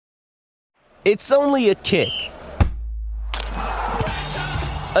It's only a kick,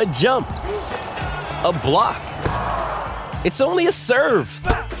 a jump, a block. It's only a serve.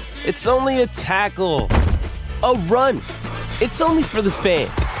 It's only a tackle, a run. It's only for the fans.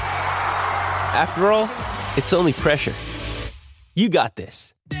 After all, it's only pressure. You got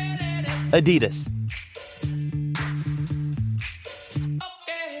this. Adidas.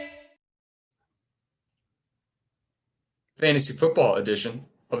 Fantasy Football edition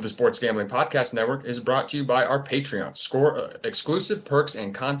of the Sports Gambling Podcast Network is brought to you by our Patreon. Score exclusive perks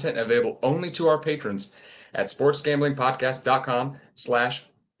and content available only to our patrons at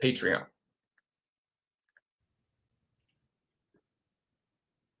sportsgamblingpodcast.com/Patreon.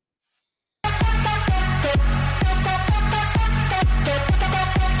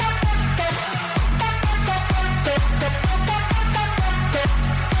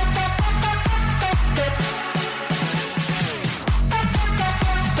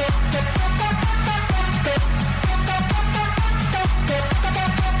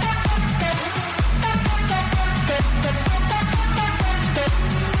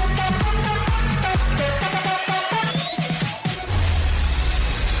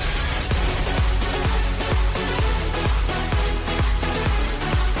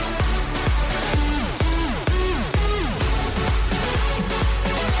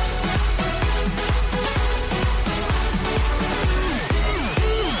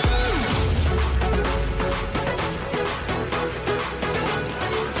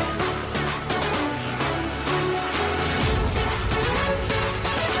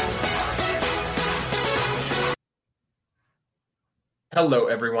 Hello,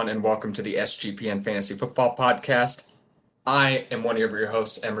 everyone, and welcome to the SGPN Fantasy Football Podcast. I am one of your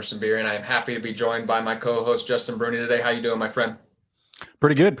hosts, Emerson Beer, and I am happy to be joined by my co-host, Justin Bruni, today. How you doing, my friend?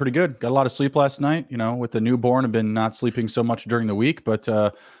 Pretty good. Got a lot of sleep last night. You know, with the newborn, I've been not sleeping so much during the week, but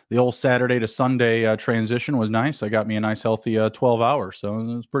the old Saturday to Sunday transition was nice. I got me a nice, healthy 12 hours, so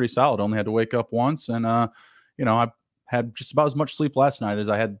it was pretty solid. Only had to wake up once, and, I had just about as much sleep last night as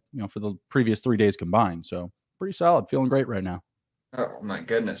I had, for the previous 3 days combined. So pretty solid. Feeling great right now. Oh my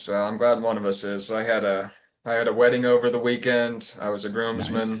goodness! Well, I'm glad one of us is. I had a wedding over the weekend. I was a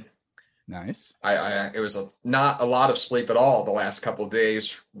groomsman. Nice. It was not a lot of sleep at all the last couple of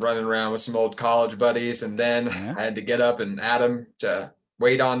days, running around with some old college buddies, and then I had to get up and Adam to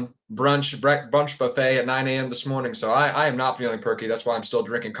wait on brunch buffet at 9 a.m. this morning. So I am not feeling perky. That's why I'm still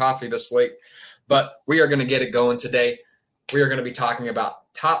drinking coffee this late. But we are going to get it going today. We are going to be talking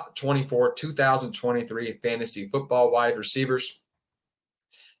about top 24 2023 fantasy football wide receivers.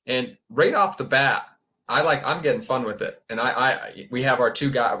 And right off the bat, I'm getting fun with it. And we have our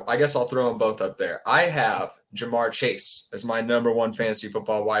two guys. I guess I'll throw them both up there. I have Jamar Chase as my number one fantasy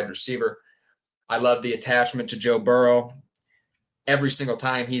football wide receiver. I love the attachment to Joe Burrow. Every single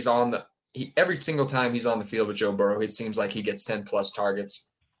time he's on the field with Joe Burrow, it seems like he gets 10 plus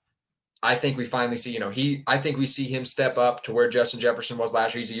targets. I think we finally see, I think we see him step up to where Justin Jefferson was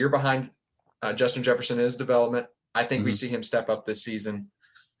last year. He's a year behind Justin Jefferson in his development. I think we see him step up this season.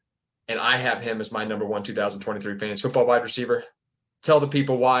 And I have him as my number one 2023 fantasy football wide receiver. Tell the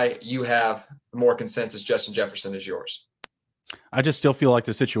people why you have more consensus Justin Jefferson is yours. I just still feel like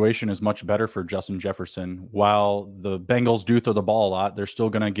the situation is much better for Justin Jefferson. While the Bengals do throw the ball a lot, they're still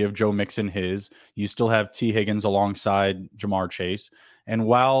going to give Joe Mixon his. You still have T. Higgins alongside Jamar Chase. And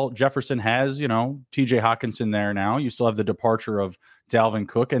while Jefferson has, TJ Hawkinson there now, you still have the departure of Dalvin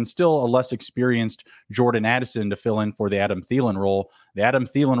Cook and still a less experienced Jordan Addison to fill in for the Adam Thielen role. The Adam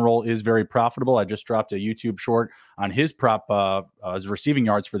Thielen role is very profitable. I just dropped a YouTube short on his his receiving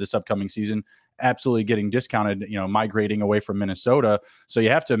yards for this upcoming season, absolutely getting discounted, migrating away from Minnesota. So you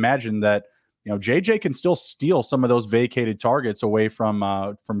have to imagine that, JJ can still steal some of those vacated targets away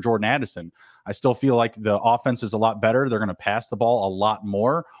from Jordan Addison. I still feel like the offense is a lot better. They're going to pass the ball a lot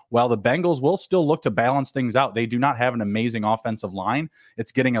more, while the Bengals will still look to balance things out. They do not have an amazing offensive line.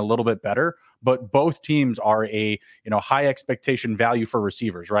 It's getting a little bit better, but both teams are a, high expectation value for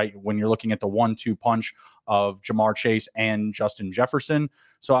receivers, right? When you're looking at the 1-2 punch of Jamar Chase and Justin Jefferson.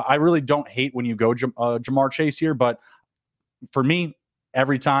 So I really don't hate when you go Jamar Chase here, but for me,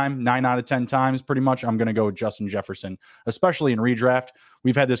 every time, 9 out of 10 times, pretty much, I'm going to go with Justin Jefferson, especially in redraft.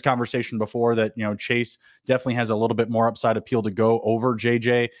 We've had this conversation before that, Chase definitely has a little bit more upside appeal to go over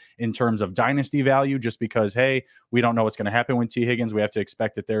JJ in terms of dynasty value, just because, hey, we don't know what's going to happen with T. Higgins. We have to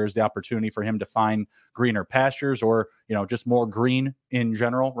expect that there is the opportunity for him to find greener pastures or, just more green in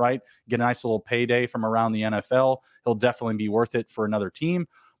general, right? Get a nice little payday from around the NFL. He'll definitely be worth it for another team.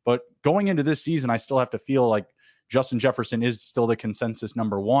 But going into this season, I still have to feel like Justin Jefferson is still the consensus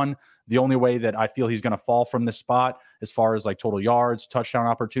number one. The only way that I feel he's going to fall from this spot as far as like total yards, touchdown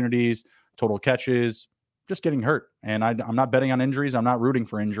opportunities, total catches, just getting hurt. And I'm not betting on injuries. I'm not rooting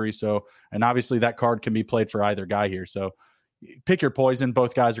for injuries. So, and obviously that card can be played for either guy here. So pick your poison.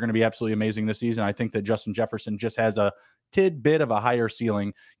 Both guys are going to be absolutely amazing this season. I think that Justin Jefferson just has a tidbit of a higher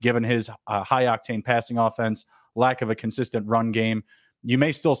ceiling given his high octane passing offense, lack of a consistent run game. You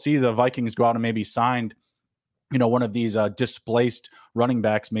may still see the Vikings go out and maybe signed, one of these displaced running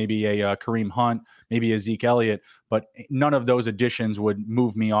backs, maybe a Kareem Hunt, maybe a Zeke Elliott, but none of those additions would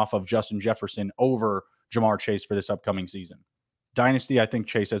move me off of Justin Jefferson over Jamar Chase for this upcoming season. Dynasty, I think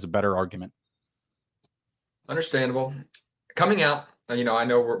Chase has a better argument. Understandable. Coming out, I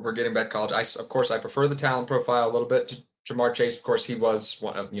know we're getting back to college. Of course, I prefer the talent profile a little bit to Jamar Chase. Of course, he was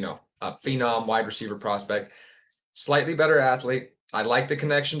one of, a phenom wide receiver prospect, slightly better athlete. I like the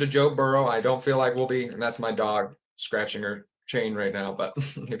connection to Joe Burrow. I don't feel like we'll be, and that's my dog scratching her chain right now, but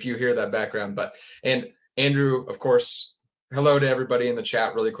if you hear that background, and Andrew, of course, hello to everybody in the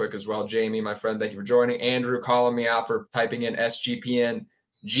chat really quick as well. Jamie, my friend, thank you for joining. Andrew calling me out for typing in SGPN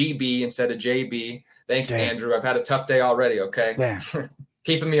GB instead of JB. Thanks, Dang. Andrew. I've had a tough day already, okay?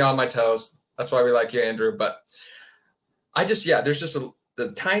 Keeping me on my toes. That's why we like you, Andrew. But there's just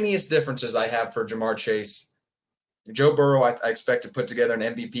the tiniest differences I have for Jamar Chase. Joe Burrow, I expect to put together an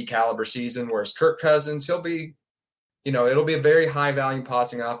MVP caliber season, whereas Kirk Cousins, he'll be, it'll be a very high volume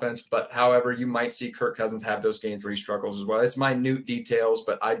passing offense. But however, you might see Kirk Cousins have those games where he struggles as well. It's minute details,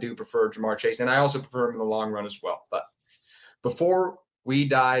 but I do prefer Jamar Chase, and I also prefer him in the long run as well. But before we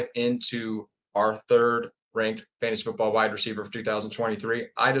dive into our third ranked fantasy football wide receiver for 2023,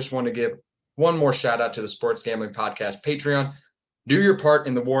 I just want to give one more shout out to the Sports Gambling Podcast Patreon. Do your part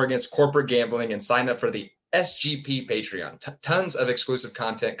in the war against corporate gambling and sign up for the SGP Patreon. Tons of exclusive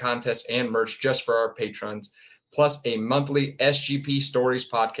content, contests, and merch just for our patrons, plus a monthly SGP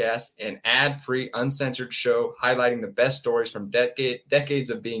Stories podcast, an ad-free, uncensored show highlighting the best stories from decades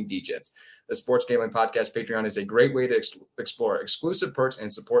of being DJs. The Sports Gambling Podcast Patreon is a great way to explore exclusive perks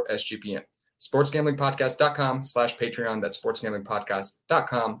and support SGPN. SportsGamblingPodcast.com/Patreon. That's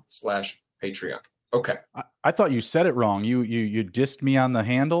SportsGamblingPodcast.com/Patreon. Okay. I thought you said it wrong. You dissed me on the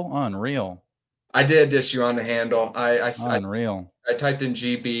handle? Unreal. I did dish you on the handle. Unreal. I typed in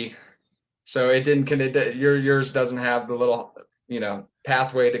GB, so it didn't connect. Yours doesn't have the little,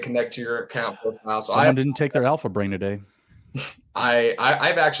 pathway to connect to your account profile. So Someone didn't take their Alpha Brain today.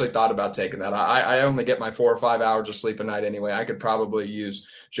 I've actually thought about taking that. I only get my 4 or 5 hours of sleep a night anyway. I could probably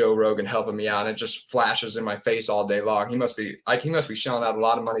use Joe Rogan helping me out. It just flashes in my face all day long. He must be shelling out a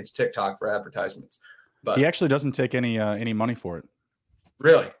lot of money to TikTok for advertisements. But he actually doesn't take any money for it.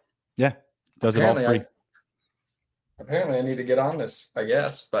 Really? Yeah. Does apparently it all free. Apparently I need to get on this, I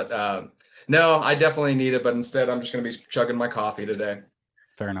guess. But no, I definitely need it. But instead, I'm just going to be chugging my coffee today.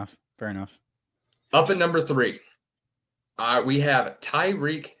 Fair enough. Up at number 3, we have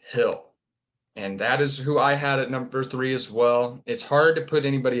Tyreek Hill. And that is who I had at number 3 as well. It's hard to put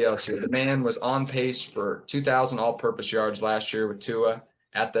anybody else here. The man was on pace for 2,000 all-purpose yards last year with Tua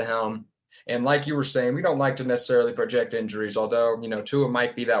at the helm. And like you were saying, we don't like to necessarily project injuries, although, Tua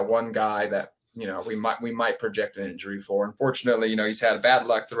might be that one guy that, we might project an injury for. Unfortunately, he's had bad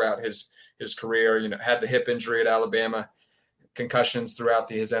luck throughout his career, had the hip injury at Alabama, concussions throughout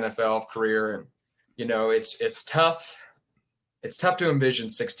his NFL career. And, it's tough. It's tough to envision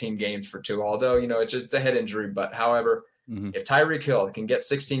 16 games for Tua, although, it's a head injury. But however, if Tyreek Hill can get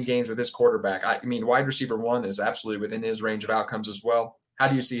 16 games with his quarterback, wide receiver 1 is absolutely within his range of outcomes as well. How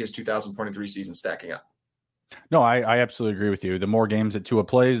do you see his 2023 season stacking up? No, I absolutely agree with you. The more games that Tua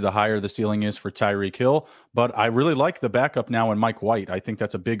plays, the higher the ceiling is for Tyreek Hill. But I really like the backup now in Mike White. I think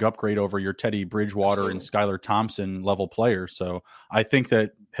that's a big upgrade over your Teddy Bridgewater and Skylar Thompson level players. So I think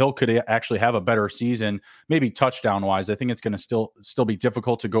that Hill could actually have a better season, maybe touchdown wise. I think it's going to still be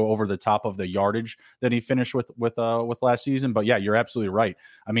difficult to go over the top of the yardage that he finished with last season. But yeah, you're absolutely right.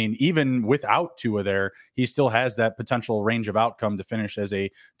 Even without Tua there, he still has that potential range of outcome to finish as a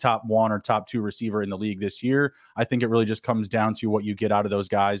top 1 or top 2 receiver in the league this year. I think it really just comes down to what you get out of those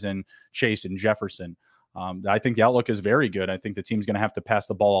guys and Chase and Jefferson. I think the outlook is very good. I think the team's going to have to pass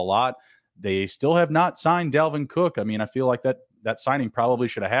the ball a lot. They still have not signed Dalvin Cook. I feel like that signing probably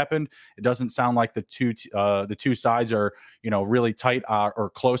should have happened. It doesn't sound like the two sides are really tight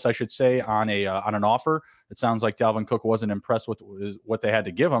or close, I should say, on an offer. It sounds like Dalvin Cook wasn't impressed with what they had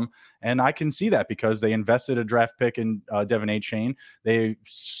to give him, and I can see that because they invested a draft pick in Devin Achane. They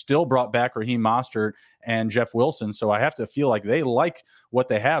still brought back Raheem Mostert and Jeff Wilson, so I have to feel like they like what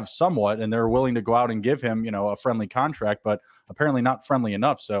they have somewhat, and they're willing to go out and give him a friendly contract, but apparently not friendly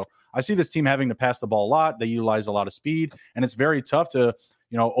enough. So I see this team having to pass the ball a lot. They utilize a lot of speed, and it's very tough to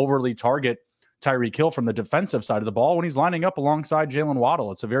overly target Tyreek Hill from the defensive side of the ball when he's lining up alongside Jalen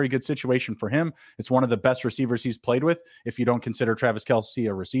Waddle. It's a very good situation for him. It's one of the best receivers he's played with, if you don't consider Travis Kelce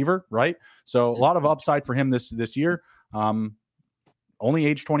a receiver, right? So a lot of upside for him this year. Only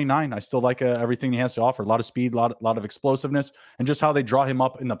age 29. I still like everything he has to offer. A lot of speed, a lot of explosiveness, and just how they draw him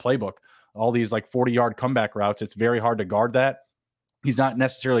up in the playbook. All these like 40-yard comeback routes. It's very hard to guard that. He's not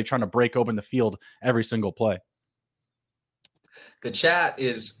necessarily trying to break open the field every single play. The chat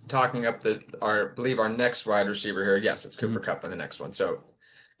is talking up I believe our next wide receiver here. Yes, it's Cooper Kupp in the next one. So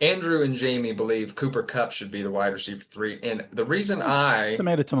Andrew and Jamie believe Cooper Kupp should be the wide receiver 3. And the reason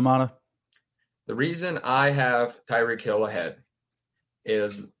The reason I have Tyreek Hill ahead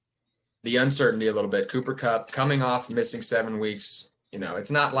is the uncertainty a little bit. Cooper Kupp coming off missing 7 weeks.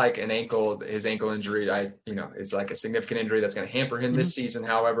 It's not like his ankle injury. It's like a significant injury that's going to hamper him this season.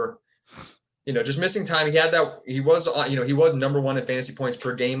 However, just missing time. He was number 1 in fantasy points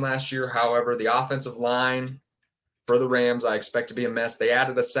per game last year. However, the offensive line for the Rams, I expect to be a mess. They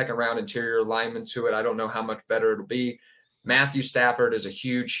added a second round interior lineman to it. I don't know how much better it'll be. Matthew Stafford is a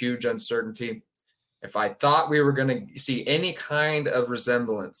huge, huge uncertainty. If I thought we were going to see any kind of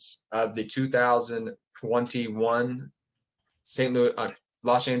resemblance of the 2021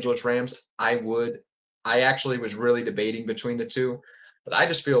 Los Angeles Rams, I would. I actually was really debating between the two, but I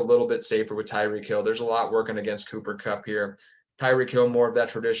just feel a little bit safer with Tyreek Hill. There's a lot working against Cooper Kupp here. Tyreek Hill, more of that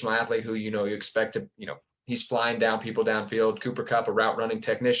traditional athlete who, you expect to, he's flying down people downfield. Cooper Kupp, a route running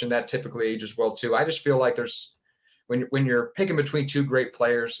technician that typically ages well too. I just feel like when you're picking between two great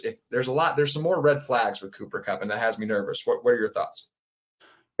players, if there's some more red flags with Cooper Kupp, and that has me nervous. What are your thoughts?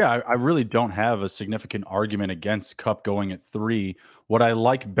 Yeah, I really don't have a significant argument against Kupp going at 3. What I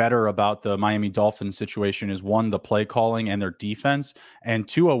like better about the Miami Dolphins situation is, 1, the play calling and their defense, and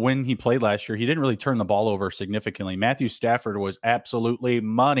 2, when he played last year, he didn't really turn the ball over significantly. Matthew Stafford was absolutely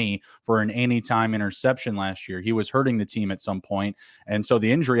money for an anytime interception last year. He was hurting the team at some point, and so the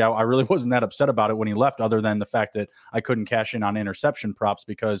injury, I really wasn't that upset about it when he left, other than the fact that I couldn't cash in on interception props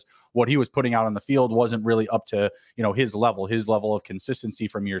because what he was putting out on the field wasn't really up to his level of consistency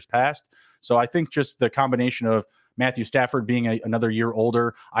from years past. So I think just the combination of Matthew Stafford being another year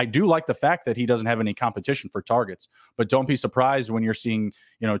older, I do like the fact that he doesn't have any competition for targets. But don't be surprised when you're seeing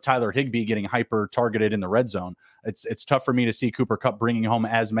Tyler Higbee getting hyper targeted in the red zone. It's tough for me to see Cooper Kupp bringing home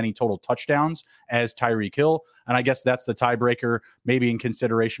as many total touchdowns as Tyreek Hill. And I guess that's the tiebreaker, maybe in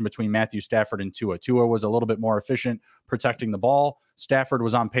consideration between Matthew Stafford and Tua. Tua was a little bit more efficient protecting the ball. Stafford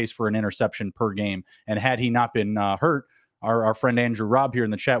was on pace for an interception per game. And had he not been hurt, our friend Andrew Robb here in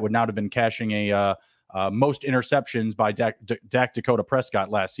the chat would not have been cashing a most interceptions by Dak Dakota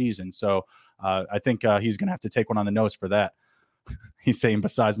Prescott last season. So I think he's going to have to take one on the nose for that. He's saying,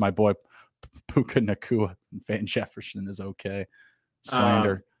 besides my boy Puka Nacua, Van Jefferson is okay.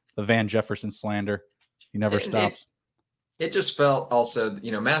 Slander. The Van Jefferson slander. He never stops. It just felt also,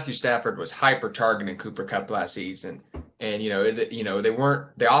 Matthew Stafford was hyper targeting Cooper Kupp last season. And,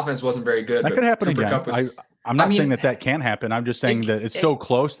 the offense wasn't very good. That could happen again. I'm not saying that can happen. I'm just saying that it's so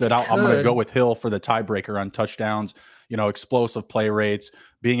close that I'm going to go with Hill for the tiebreaker on touchdowns, explosive play rates,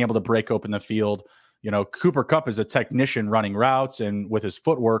 being able to break open the field. Cooper Kupp is a technician running routes and with his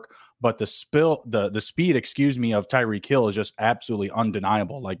footwork, but the speed, of Tyreek Hill is just absolutely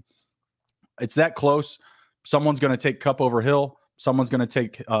undeniable. Like, it's that close. Someone's going to take Kupp over Hill. Someone's going to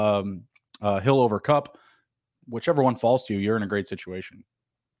take Hill over Kupp. Whichever one falls to you, you're in a great situation.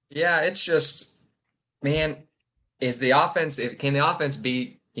 Yeah, it's just, man, can the offense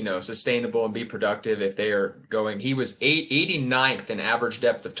be, sustainable and be productive if they are going? He was 89th in average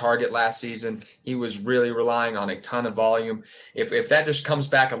depth of target last season. He was really relying on a ton of volume. If that just comes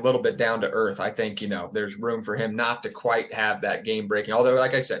back a little bit down to earth, I think, there's room for him not to quite have that game breaking. Although,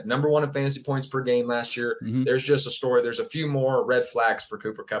 like I said, number 1 in fantasy points per game last year. Mm-hmm. There's just a story. There's a few more red flags for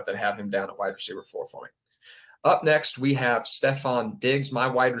Cooper Kupp that have him down at wide receiver 4 for me. Up next, we have Stefon Diggs, my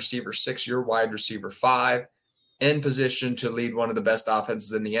wide receiver 6, your wide receiver 5, in position to lead one of the best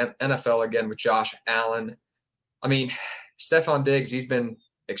offenses in the NFL again with Josh Allen. I mean, Stefon Diggs, he's been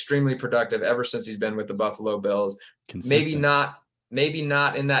extremely productive ever since he's been with the Buffalo Bills. Maybe not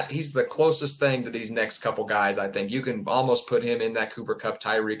in that he's the closest thing to these next couple guys. I think you can almost put him in that Cooper Kupp,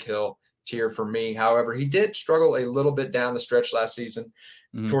 Tyreek Hill tier for me. However, he did struggle a little bit down the stretch last season.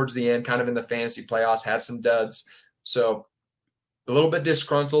 Mm-hmm. Towards the end, kind of in the fantasy playoffs, had some duds. So a little bit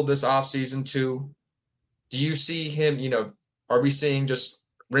disgruntled this offseason too. Do you see him, are we seeing just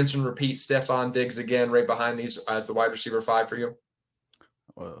rinse and repeat Stefon Diggs again right behind these as the wide receiver 5 for you?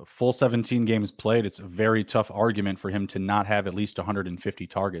 full 17 games played, it's a very tough argument for him to not have at least 150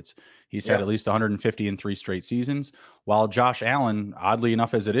 targets. He's had at least 150 in 3 straight seasons, while Josh Allen, oddly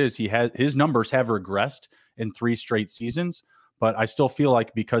enough as it is, his numbers have regressed in 3 straight seasons. But I still feel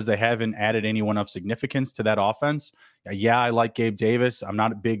like because they haven't added anyone of significance to that offense, yeah, I like Gabe Davis. I'm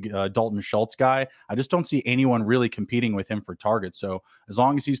not a big Dalton Schultz guy. I just don't see anyone really competing with him for targets. So as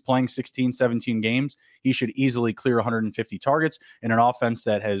long as he's playing 16, 17 games, he should easily clear 150 targets in an offense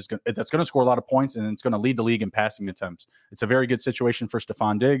that's going to score a lot of points, and it's going to lead the league in passing attempts. It's a very good situation for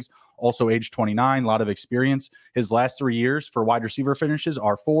Stephon Diggs, also age 29, a lot of experience. His last 3 years for wide receiver finishes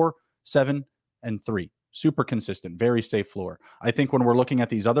are 4, 7, and 3. Super consistent, very safe floor. I think when we're looking at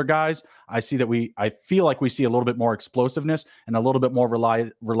these other guys, I feel like we see a little bit more explosiveness and a little bit more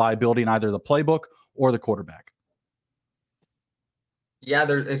reliability in either the playbook or the quarterback. Yeah,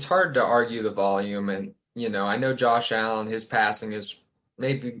 it's hard to argue the volume. And, I know Josh Allen, his passing is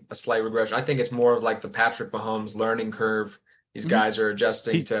maybe a slight regression. I think it's more of like the Patrick Mahomes learning curve. These guys are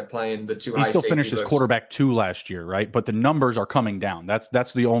adjusting to playing the too high safety. He still finished as quarterback 2 last year, right? But the numbers are coming down.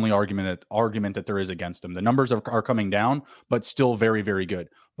 That's the only argument that there is against him. The numbers are coming down, but still very, very good.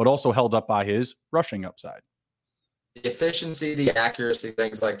 But also held up by his rushing upside. The efficiency, the accuracy,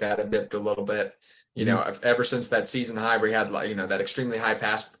 things like that have dipped a little bit. Ever since that season high where he had, that extremely high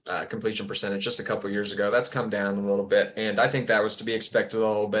pass completion percentage just a couple of years ago, that's come down a little bit. And I think that was to be expected a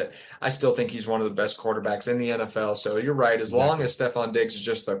little bit. I still think he's one of the best quarterbacks in the NFL. So you're right. As long as Stephon Diggs is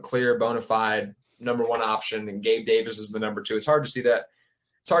just the clear, bona fide number 1 option and Gabe Davis is the number 2, it's hard to see that.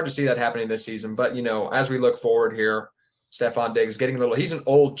 It's hard to see that happening this season. But, as we look forward here, Stephon Diggs is getting he's an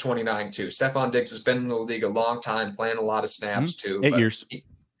old 29 too. Stephon Diggs has been in the league a long time, playing a lot of snaps too. 8 years.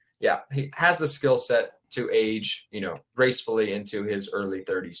 He has the skill set to age, gracefully into his early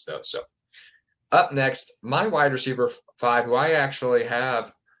 30s, though. So up next, my wide receiver 5, who I actually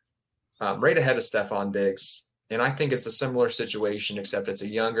have right ahead of Stephon Diggs. And I think it's a similar situation, except it's a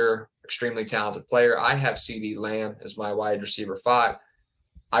younger, extremely talented player. I have CeeDee Lamb as my wide receiver 5.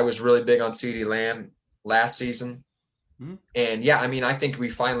 I was really big on CeeDee Lamb last season. And I think we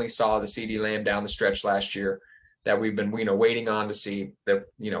finally saw the CeeDee Lamb down the stretch last year that we've been, waiting on to see that,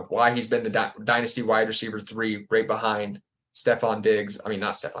 why he's been the dynasty wide receiver 3 right behind Stephon Diggs. I mean,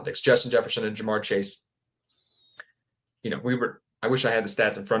 not Stephon Diggs, Justin Jefferson and Jamar Chase. I wish I had the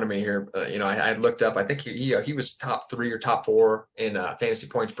stats in front of me here. I had looked up, I think he was top 3 or top 4 in fantasy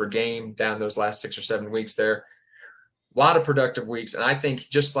points per game down those last 6 or 7 weeks there. A lot of productive weeks. And I think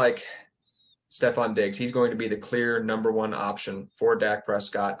just like Stephon Diggs, he's going to be the clear number 1 option for Dak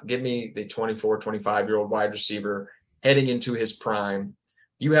Prescott. Give me the 24, 25-year-old wide receiver heading into his prime.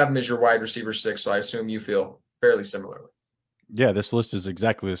 You have him as your wide receiver 6, so I assume you feel fairly similarly. Yeah, this list is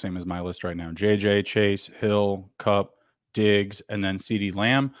exactly the same as my list right now. JJ, Chase, Hill, Kupp, Diggs, and then CeeDee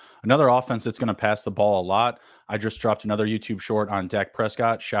Lamb. Another offense that's going to pass the ball a lot. I just dropped another YouTube short on Dak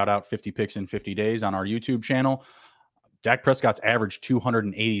Prescott. Shout out 50 picks in 50 days on our YouTube channel. Dak Prescott's averaged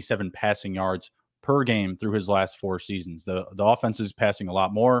 287 passing yards per game through his last 4 seasons. The offense is passing a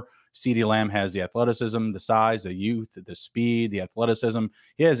lot more. CeeDee Lamb has the athleticism, the size, the youth, the speed, the athleticism.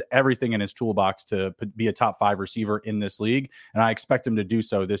 He has everything in his toolbox to be a top 5 receiver in this league, and I expect him to do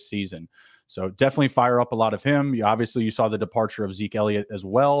so this season. So definitely fire up a lot of him. You saw the departure of Zeke Elliott as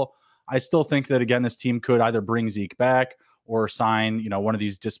well. I still think that, again, this team could either bring Zeke back or sign, one of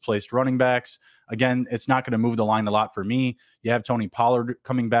these displaced running backs. Again, it's not going to move the line a lot for me. You have Tony Pollard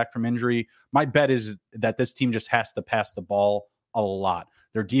coming back from injury. My bet is that this team just has to pass the ball a lot.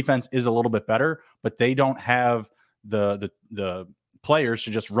 Their defense is a little bit better, but they don't have the players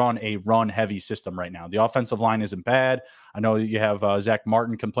to just run a run-heavy system right now. The offensive line isn't bad. I know you have Zach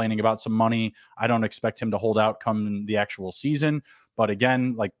Martin complaining about some money. I don't expect him to hold out come the actual season. But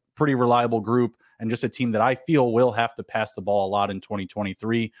again, pretty reliable group and just a team that I feel will have to pass the ball a lot in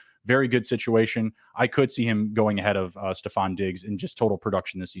 2023. Very good situation. I could see him going ahead of Stephon Diggs in just total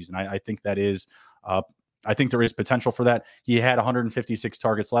production this season. I think that is I think there is potential for that. He had 156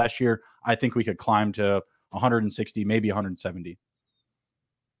 targets last year. I think we could climb to 160, maybe 170.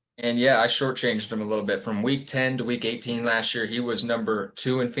 And I shortchanged him a little bit. From week 10 to week 18 last year, he was number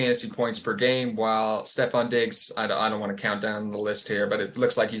 2 in fantasy points per game, while Stephon Diggs, I don't want to count down the list here, but it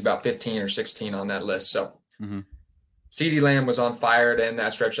looks like he's about 15 or 16 on that list. So CeeDee Lamb was on fire to end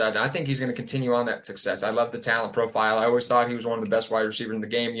that stretch out, and I think he's going to continue on that success. I love the talent profile. I always thought he was one of the best wide receivers in the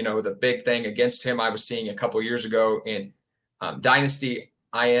game. The big thing against him I was seeing a couple years ago in Dynasty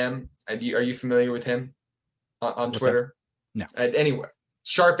IM. Are you familiar with him on Twitter? No. Anyway.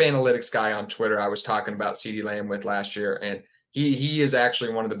 Sharp analytics guy on Twitter I was talking about CeeDee Lamb with last year, and he is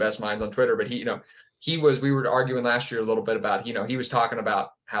actually one of the best minds on Twitter. But we were arguing last year a little bit about, he was talking about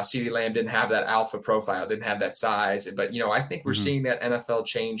how CeeDee Lamb didn't have that alpha profile, didn't have that size. But, I think we're seeing that NFL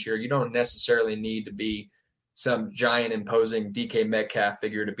change here. You don't necessarily need to be some giant imposing DK Metcalf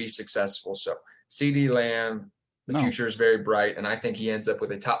figure to be successful. So CeeDee Lamb, the future is very bright. And I think he ends up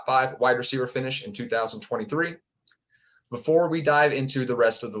with a top 5 wide receiver finish in 2023. Before we dive into the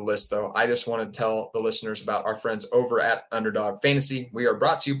rest of the list, though, I just want to tell the listeners about our friends over at Underdog Fantasy. We are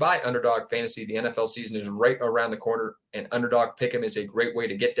brought to you by Underdog Fantasy. The NFL season is right around the corner, and Underdog Pick'em is a great way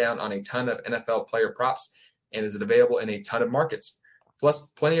to get down on a ton of NFL player props and is available in a ton of markets. Plus,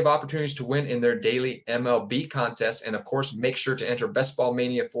 plenty of opportunities to win in their daily MLB contests. And, of course, make sure to enter Best Ball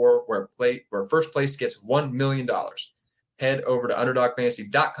Mania 4, where first place gets $1 million. Head over to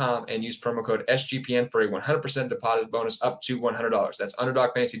UnderdogFantasy.com and use promo code SGPN for a 100% deposit bonus up to $100. That's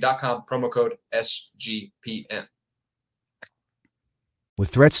UnderdogFantasy.com, promo code SGPN. With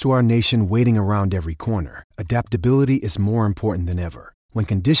threats to our nation waiting around every corner, adaptability is more important than ever. When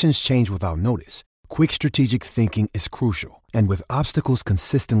conditions change without notice, quick strategic thinking is crucial. And with obstacles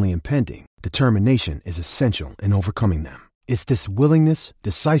consistently impending, determination is essential in overcoming them. It's this willingness,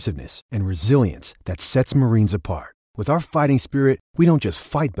 decisiveness, and resilience that sets Marines apart. With our fighting spirit, we don't just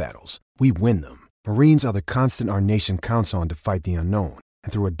fight battles, we win them. Marines are the constant our nation counts on to fight the unknown.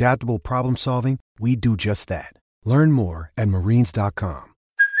 And through adaptable problem solving, we do just that. Learn more at marines.com.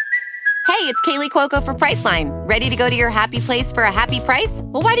 Hey, it's Kaylee Cuoco for Priceline. Ready to go to your happy place for a happy price?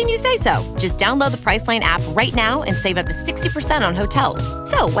 Well, why didn't you say so? Just download the Priceline app right now and save up to 60% on hotels.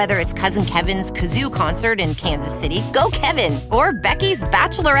 So whether it's Cousin Kevin's Kazoo Concert in Kansas City, go Kevin, or Becky's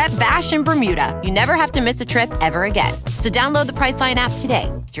Bachelorette Bash in Bermuda, you never have to miss a trip ever again. So download the Priceline app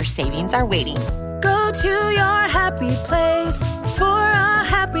today. Your savings are waiting. Go to your happy place for a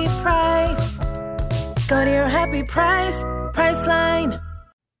happy price. Go to your happy price, Priceline.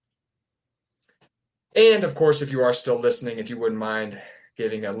 And, of course, if you are still listening, if you wouldn't mind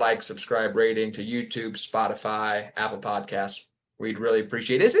giving a like, subscribe, rating to YouTube, Spotify, Apple Podcasts, we'd really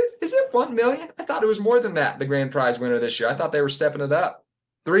appreciate it. Is it 1 million? I thought it was more than that, the grand prize winner this year. I thought they were stepping it up.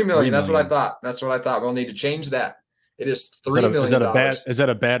 3 million. That's what I thought. We'll need to change that. It is $3 million. Is that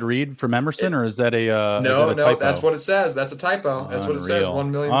a bad read from Emerson, or is that a no? That's what it says. That's a typo. That's what it says.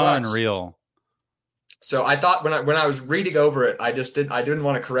 $1 million. Unreal. So I thought when I was reading over it, I didn't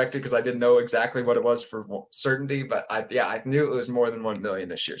want to correct it because I didn't know exactly what it was for certainty. But I knew it was more than 1 million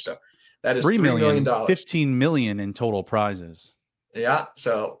this year. So that is $3 million. $15 million in total prizes. Yeah.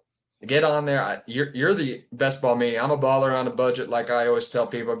 So get on there. You're the best ball mania. I'm a baller on a budget, like I always tell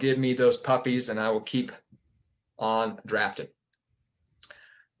people. Give me those puppies, and I will keep on drafting.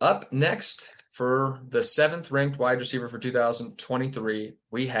 Up next, for the 7th ranked wide receiver for 2023,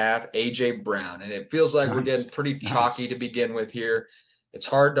 we have A.J. Brown. And it feels like we're getting pretty chalky to begin with here. It's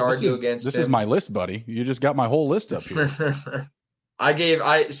hard to argue against him. This is my list, buddy. You just got my whole list up here.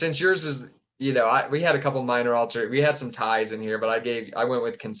 Since yours is, we had a couple minor we had some ties in here, but I went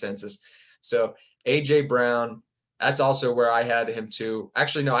with consensus. So A.J. Brown, that's also where I had him too.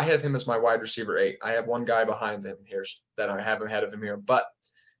 Actually, no, I had him as my wide receiver 8. I have one guy behind him here that I have ahead of him here, but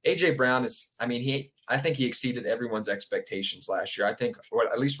A.J. Brown I think he exceeded everyone's expectations last year. I think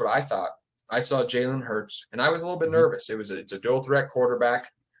at least what I thought. I saw Jalen Hurts, and I was a little bit nervous. It's a dual threat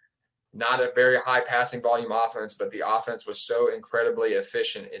quarterback, not a very high passing volume offense, but the offense was so incredibly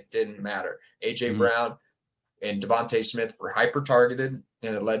efficient, it didn't matter. A.J. Brown and Devontae Smith were hyper targeted,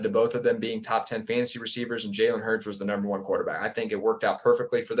 and it led to both of them being top 10 fantasy receivers, and Jalen Hurts was the number 1 quarterback. I think it worked out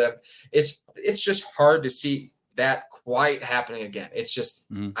perfectly for them. It's just hard to see that quite happening again. It's just,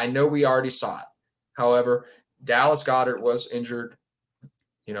 I know we already saw it. However, Dallas Goedert was injured,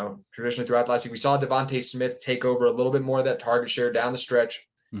 traditionally throughout the last week. We saw Devontae Smith take over a little bit more of that target share down the stretch.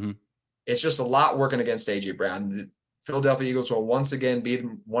 It's just a lot working against A.J. Brown. The Philadelphia Eagles will once again be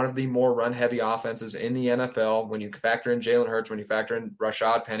one of the more run-heavy offenses in the NFL when you factor in Jalen Hurts, when you factor in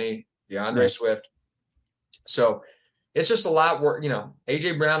Rashad Penny, DeAndre Swift. So it's just a lot work.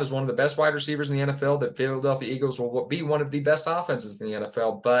 A.J. Brown is one of the best wide receivers in the NFL. The Philadelphia Eagles will be one of the best offenses in the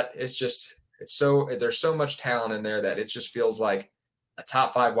NFL, but there's so much talent in there that it just feels like a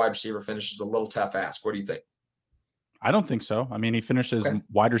top 5 wide receiver finish is a little tough ask. What do you think? I don't think so. He finished as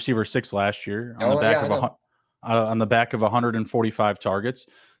wide receiver 6 last year on the back of 145 targets.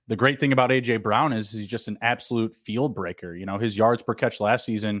 The great thing about A.J. Brown is he's just an absolute field breaker. His yards per catch last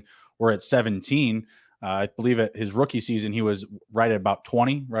season were at 17. I believe at his rookie season, he was right at about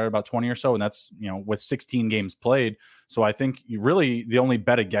 20 or so. And that's, with 16 games played. So I think the only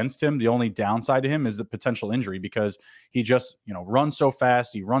bet against him, the only downside to him is the potential injury, because he just, runs so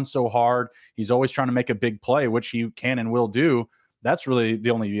fast. He runs so hard. He's always trying to make a big play, which he can and will do. That's really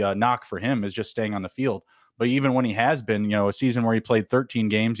the only knock for him, is just staying on the field. But even when he has been, a season where he played 13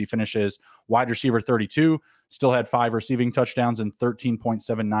 games, he finishes wide receiver 32, still had 5 receiving touchdowns and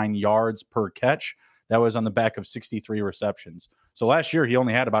 13.79 yards per catch. That was on the back of 63 receptions. So last year he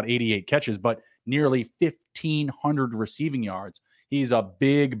only had about 88 catches, but nearly 1,500 receiving yards. He's a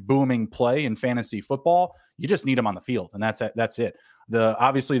big booming play in fantasy football. You just need him on the field, and that's it.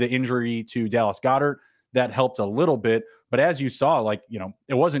 Obviously the injury to Dallas Goedert, that helped a little bit. But as you saw, it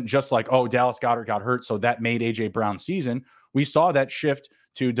wasn't just like, oh, Dallas Goedert got hurt, so that made A.J. Brown's season. We saw that shift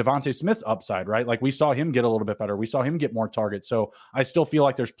to Devontae Smith's upside, right? Like, we saw him get a little bit better. We saw him get more targets. So I still feel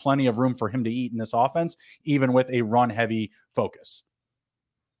like there's plenty of room for him to eat in this offense, even with a run-heavy focus.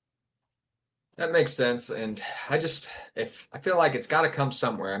 That makes sense. And I feel like it's got to come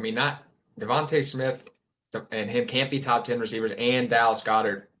somewhere. I mean, not Devontae Smith and him can't be top 10 receivers, and Dallas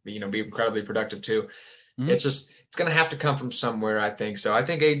Goedert, be incredibly productive too. Mm-hmm. It's going to have to come from somewhere, I think. So I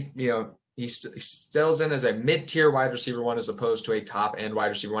think he stills in as a mid-tier wide receiver one as opposed to a top-end wide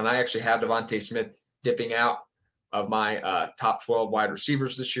receiver one. I actually have Devontae Smith dipping out of my top 12 wide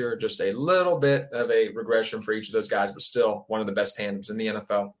receivers this year. Just a little bit of a regression for each of those guys, but still one of the best tandems in the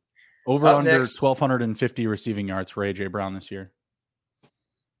NFL. Over under 1,250 receiving yards for A.J. Brown this year.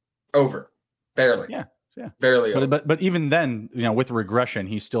 Over. Barely. Yeah. Barely. But even then, with regression,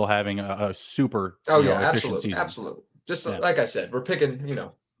 he's still having a super efficient season. Absolutely. Just like I said, we're picking,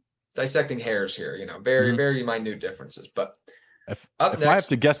 dissecting hairs here, very, very minute differences. But if I have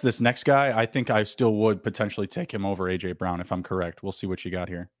to guess this next guy, I think I still would potentially take him over A.J. Brown if I'm correct. We'll see what you got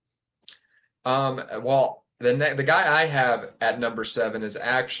here. Well, the guy I have at number 7 is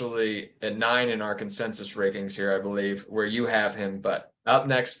actually at 9 in our consensus rankings here, I believe, where you have him. But up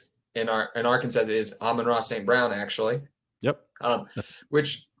next in our consensus is Amon-Ra St. Brown, actually. Yep.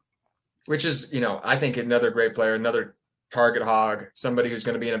 Which is, I think another great player, another target hog, somebody who's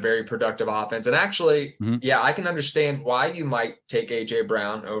going to be in a very productive offense. And actually, I can understand why you might take A.J.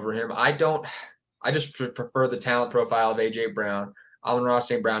 Brown over him. I just prefer the talent profile of A.J. Brown. Amon-Ra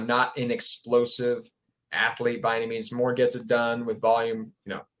St. Brown, not an explosive athlete by any means, more gets it done with volume,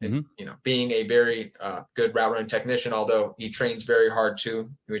 being a very good route running technician, although he trains very hard too,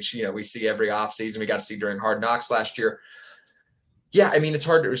 which, we see every offseason. We got to see during Hard Knocks last year. Yeah, I mean, it's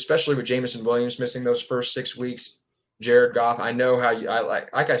hard to, especially with Jameson Williams missing those first 6 weeks. Jared Goff, I know how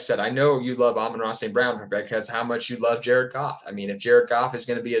like I said, I know you love Amon-Ra St. Brown because how much you love Jared Goff. I mean, if Jared Goff is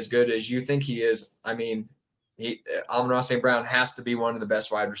going to be as good as you think he is, I mean, Amon-Ra St. Brown has to be one of the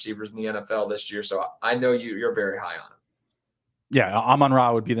best wide receivers in the NFL this year. So I know you're very high on him. Yeah,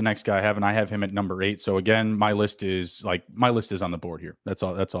 Amon-Ra would be the next guy I have, and I have him at number 8. So again, my list is on the board here. That's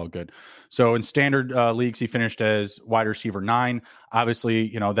all good. So in standard leagues, he finished as wide receiver 9. Obviously,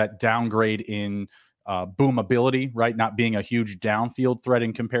 that downgrade in boom ability, right? Not being a huge downfield threat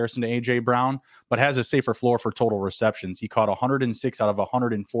in comparison to A.J. Brown, but has a safer floor for total receptions. He caught 106 out of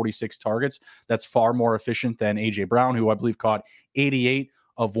 146 targets. That's far more efficient than A.J. Brown, who I believe caught 88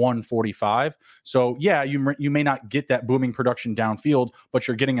 of 145. So yeah, you may not get that booming production downfield, but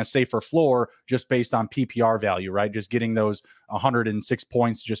you're getting a safer floor just based on PPR value, right? Just getting those 106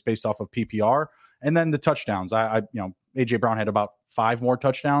 points just based off of PPR. And then the touchdowns. A.J. Brown had about 5 more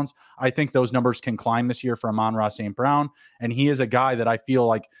touchdowns. I think those numbers can climb this year for Amon-Ra St. Brown. And he is a guy that I feel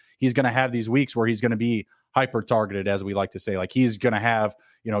like he's going to have these weeks where he's going to be hyper targeted, as we like to say. Like, he's going to have,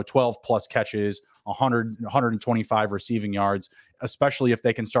 12 plus catches, 125 receiving yards, especially if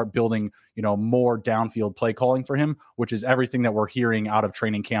they can start building, more downfield play calling for him, which is everything that we're hearing out of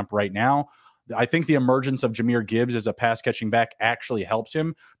training camp right now. I think the emergence of Jahmyr Gibbs as a pass catching back actually helps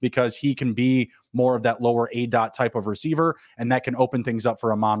him because he can be more of that lower A-dot type of receiver, and that can open things up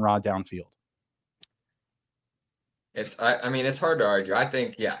for Amon-Ra downfield. It's hard to argue. I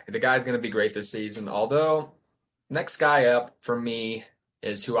think, the guy's going to be great this season. Although next guy up for me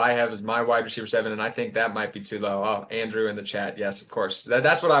is who I have as my wide receiver 7. And I think that might be too low. Oh, Andrew in the chat. Yes, of course.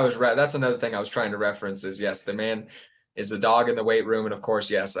 That's what I was, that's another thing I was trying to reference is yes, the man is the dog in the weight room. And of course,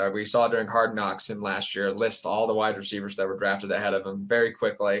 yes, we saw during Hard Knocks him last year list all the wide receivers that were drafted ahead of him very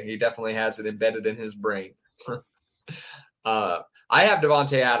quickly. He definitely has it embedded in his brain. I have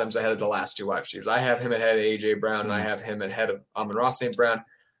Devontae Adams ahead of the last 2 wide receivers. I have him ahead of A.J. Brown, and I have him ahead of Amon-Ra St. Brown.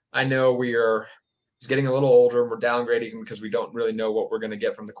 I know he's getting a little older, and we're downgrading him because we don't really know what we're going to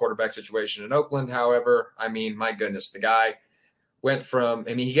get from the quarterback situation in Oakland. However, I mean, my goodness, the guy went from,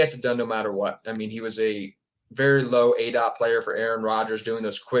 he gets it done no matter what. I mean, he was a very low A-dot player for Aaron Rodgers, doing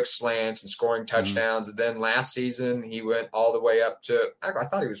those quick slants and scoring touchdowns. And then last season, he went all the way up to, I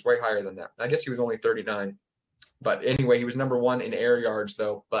thought he was way higher than that. I guess he was only 39. But anyway, he was number 1 in air yards,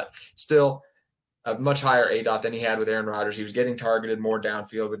 though. But still, a much higher ADOT than he had with Aaron Rodgers. He was getting targeted more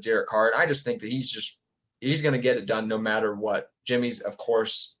downfield with Derek Carr. And I just think that he's going to get it done no matter what. Jimmy's, of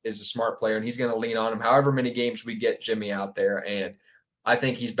course, is a smart player, and he's going to lean on him however many games we get Jimmy out there. And I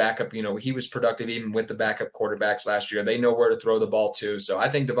think he's backup. He was productive even with the backup quarterbacks last year. They know where to throw the ball to. So I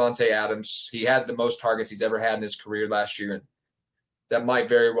think Davante Adams, he had the most targets he's ever had in his career last year. And that might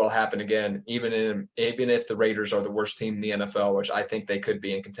very well happen again, even if the Raiders are the worst team in the NFL, which I think they could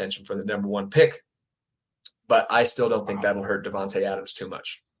be in contention for the number 1 pick. But I still don't think that'll hurt Davante Adams too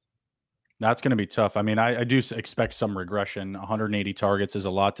much. That's going to be tough. I mean, I do expect some regression. 180 targets is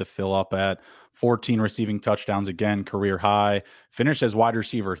a lot to fill up at. 14 receiving touchdowns, again, career high. Finished as wide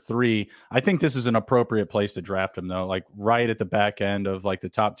receiver 3. I think this is an appropriate place to draft him, though, like right at the back end of like the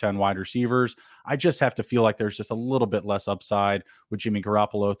top 10 wide receivers. I just have to feel like there's just a little bit less upside with Jimmy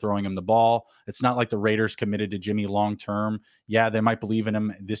Garoppolo throwing him the ball. It's not like the Raiders committed to Jimmy long term. Yeah, they might believe in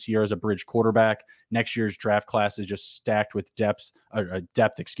him this year as a bridge quarterback. Next year's draft class is just stacked with depth, at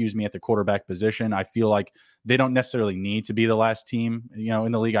the quarterback position. I feel like they don't necessarily need to be the last team,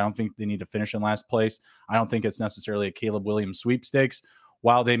 in the league. I don't think they need to finish in last place. I don't think it's necessarily a Caleb Williams sweepstakes.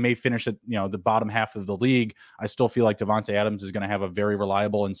 While they may finish at, the bottom half of the league, I still feel like Davante Adams is going to have a very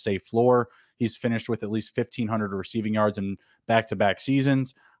reliable and safe floor. He's finished with at least 1,500 receiving yards in back-to-back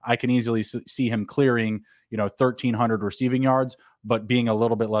seasons. I can easily see him clearing, 1,300 receiving yards, but being a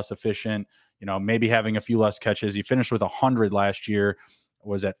little bit less efficient, maybe having a few less catches. He finished with 100 last year,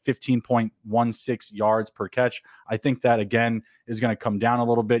 was at 15.16 yards per catch. I think that, again, is going to come down a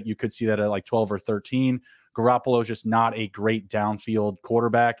little bit. You could see that at like 12 or 13. Garoppolo is just not a great downfield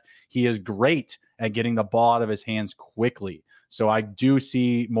quarterback. He is great at getting the ball out of his hands quickly. So I do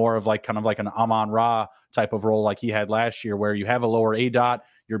see more of like kind of like an Amon-Ra type of role like he had last year, where you have a lower ADOT,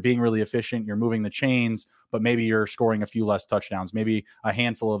 you're being really efficient, you're moving the chains, but maybe you're scoring a few less touchdowns. Maybe a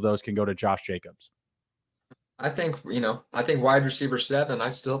handful of those can go to Josh Jacobs. I think wide receiver 7, I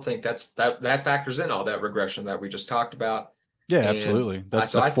still think that factors in all that regression that we just talked about. Yeah, absolutely.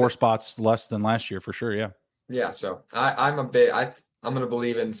 That's 4 spots less than last year for sure. Yeah. Yeah. So I'm going to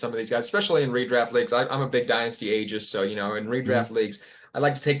believe in some of these guys, especially in redraft leagues. I'm a big dynasty ageist. So, in redraft leagues, I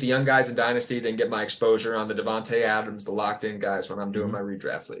like to take the young guys in dynasty, then get my exposure on the Davante Adams, the locked in guys when I'm doing my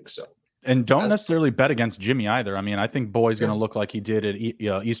redraft league. So. And don't necessarily bet against Jimmy either. I mean, I think Boyd's going to look like he did at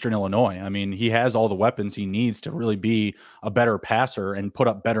Eastern Illinois. I mean, he has all the weapons he needs to really be a better passer and put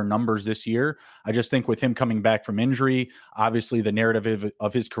up better numbers this year. I just think with him coming back from injury, obviously the narrative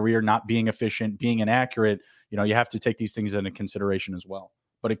of his career not being efficient, being inaccurate, you have to take these things into consideration as well.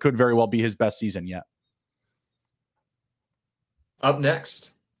 But it could very well be his best season yet. Up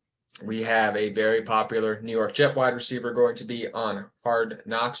next, we have a very popular New York Jet wide receiver going to be on Hard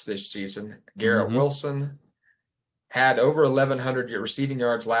Knocks this season. Garrett Wilson had over 1,100 receiving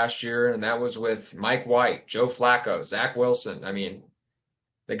yards last year, and that was with Mike White, Joe Flacco, Zach Wilson. I mean,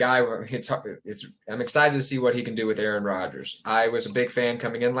 the guy, I'm excited to see what he can do with Aaron Rodgers. I was a big fan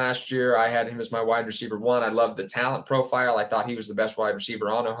coming in last year. I had him as my wide receiver 1. I loved the talent profile. I thought he was the best wide receiver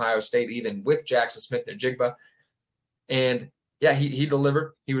on Ohio State, even with Jackson Smith and Jigba. And yeah, he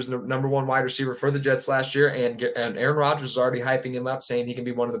delivered. He was the number 1 wide receiver for the Jets last year, and Aaron Rodgers is already hyping him up, saying he can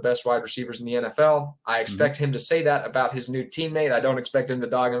be one of the best wide receivers in the NFL. I expect him to say that about his new teammate. I don't expect him to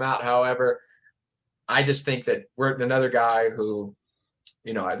dog him out. However, I just think that we're another guy who,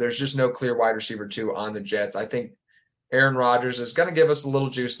 there's just no clear wide receiver 2 on the Jets. I think Aaron Rodgers is going to give us a little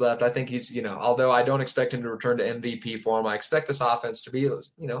juice left. I think he's, although I don't expect him to return to MVP form, I expect this offense to be,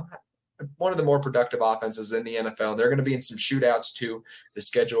 one of the more productive offenses in the NFL. They're going to be in some shootouts too. The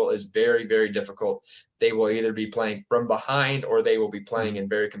schedule is very, very difficult. They will either be playing from behind or they will be playing in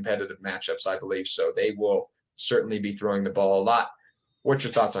very competitive matchups, I believe. So they will certainly be throwing the ball a lot. What's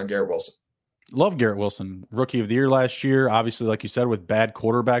your thoughts on Garrett Wilson? Love Garrett Wilson. Rookie of the year last year. Obviously, like you said, with bad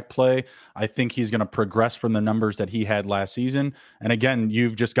quarterback play, I think he's going to progress from the numbers that he had last season. And again,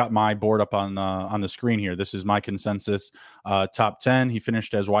 you've just got my board up on the screen here. This is my consensus top 10. He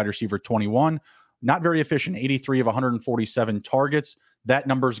finished as wide receiver 21. Not very efficient, 83 of 147 targets. That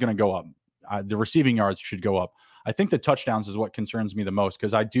number is going to go up. The receiving yards should go up. I think the touchdowns is what concerns me the most,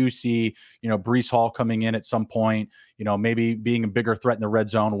 because I do see, Breece Hall coming in at some point, maybe being a bigger threat in the red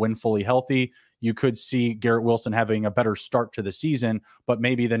zone when fully healthy. You could see Garrett Wilson having a better start to the season, but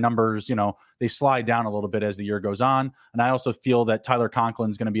maybe the numbers, they slide down a little bit as the year goes on. And I also feel that Tyler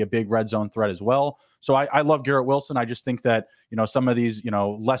Conklin is going to be a big red zone threat as well. So I love Garrett Wilson. I just think that, some of these,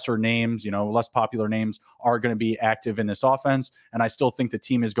 lesser names, less popular names are going to be active in this offense. And I still think the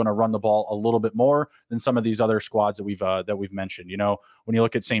team is going to run the ball a little bit more than some of these other squads that we've mentioned. When you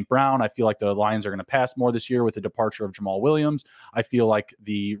look at St. Brown, I feel like the Lions are going to pass more this year with the departure of Jamal Williams. I feel like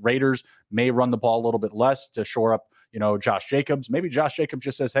the Raiders may run run the ball a little bit less to shore up, Josh Jacobs. Maybe Josh Jacobs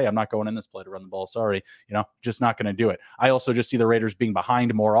just says, hey, I'm not going in this play to run the ball. Sorry, just not going to do it. I also just see the Raiders being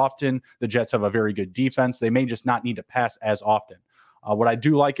behind more often. The Jets have a very good defense. They may just not need to pass as often. What I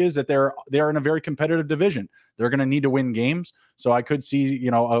do like is that they're in a very competitive division. They're going to need to win games. So I could see,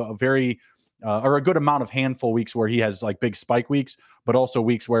 a very or a good amount of handful weeks where he has like big spike weeks, but also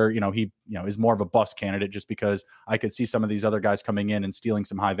weeks where, he is more of a bust candidate, just because I could see some of these other guys coming in and stealing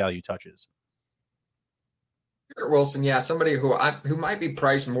some high value touches. Wilson, yeah, somebody who might be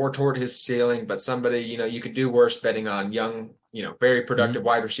priced more toward his ceiling, but somebody, you could do worse betting on young, very productive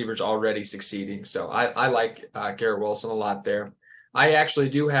wide receivers already succeeding. So I like Garrett Wilson a lot there. I actually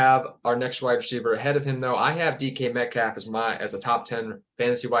do have our next wide receiver ahead of him, though. I have DK Metcalf as a top 10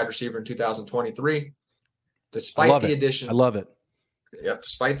 fantasy wide receiver in 2023. Despite the addition, I love it. Yep,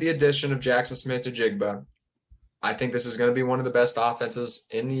 despite the addition of Jackson Smith-Njigba, I think this is going to be one of the best offenses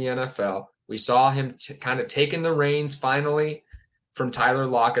in the NFL. We saw him kind of taking the reins finally from Tyler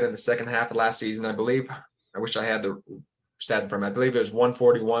Lockett in the second half of last season. I believe, I wish I had the stats from him. I believe it was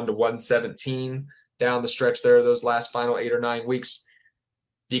 141 to 117 down the stretch there, those last final 8 or 9 weeks.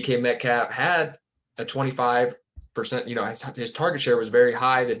 DK Metcalf had a 25%, his target share was very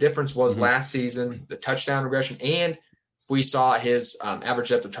high. The difference was last season, the touchdown regression, and we saw his average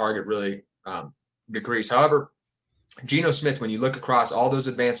depth of target really decrease. However, Geno Smith, when you look across all those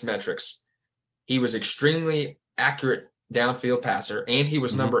advanced metrics, he was extremely accurate downfield passer, and he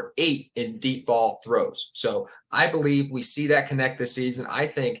was number 8 in deep ball throws. So I believe we see that connect this season. I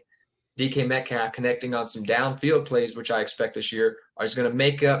think DK Metcalf connecting on some downfield plays, which I expect this year, is going to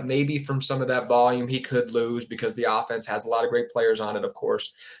make up maybe from some of that volume he could lose, because the offense has a lot of great players on it, of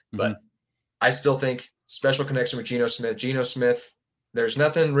course. But I still think special connection with Geno Smith, there's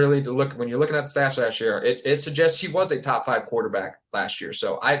nothing really to look when you're looking at the stats last year. It suggests he was a top 5 quarterback last year.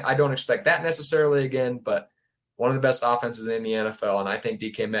 So I don't expect that necessarily again, but one of the best offenses in the NFL. And I think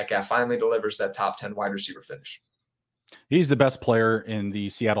DK Metcalf finally delivers that top 10 wide receiver finish. He's the best player in the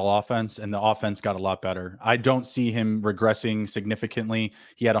Seattle offense, and the offense got a lot better. I don't see him regressing significantly.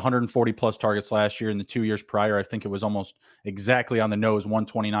 He had 140 plus targets last year. In the 2 years prior, I think it was almost exactly on the nose,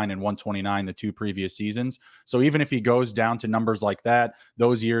 129 and 129 the 2 previous seasons. So even if he goes down to numbers like that,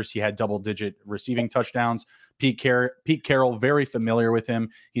 those years he had double-digit receiving touchdowns. Pete Carroll, very familiar with him.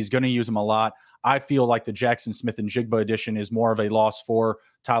 He's going to use him a lot. I feel like the Jackson Smith-Njigba edition is more of a loss for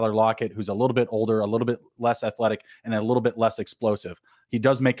Tyler Lockett, who's a little bit older, a little bit less athletic, and a little bit less explosive. He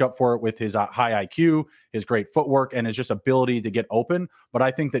does make up for it with his high IQ, his great footwork, and his just ability to get open. But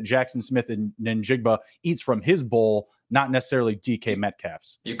I think that Jackson Smith-Njigba eats from his bowl, not necessarily DK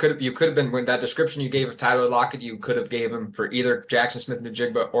Metcalf's. You could have been, with that description you gave of Tyler Lockett, you could have gave him for either Jackson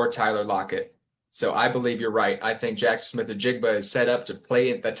Smith-Njigba or Tyler Lockett. So I believe you're right. I think Jackson Smith-Njigba is set up to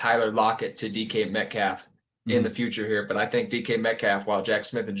play the Tyler Lockett to DK Metcalf in the future here. But I think DK Metcalf, while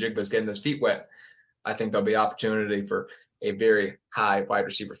Jackson Smith-Njigba is getting his feet wet, I think there'll be opportunity for a very high wide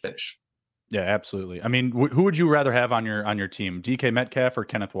receiver finish. Yeah, absolutely. I mean, who would you rather have on your team, DK Metcalf or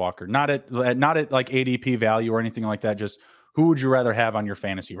Kenneth Walker? Not at like ADP value or anything like that. Just who would you rather have on your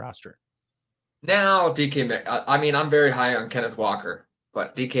fantasy roster? Now, DK Metcalf. I mean, I'm very high on Kenneth Walker,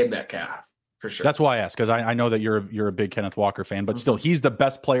 but DK Metcalf. For sure. That's why I asked, because I know that you're a big Kenneth Walker fan, but still, he's the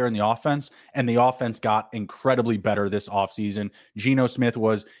best player in the offense, and the offense got incredibly better this offseason. Geno Smith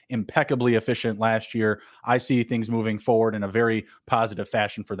was impeccably efficient last year. I see things moving forward in a very positive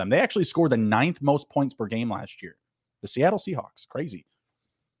fashion for them. They actually scored the 9th most points per game last year. The Seattle Seahawks, crazy.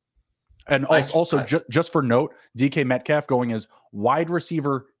 And also, just for note, DK Metcalf going as wide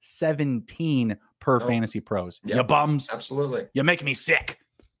receiver 17 per Fantasy Pros. Yep. You bums. Absolutely. You make me sick.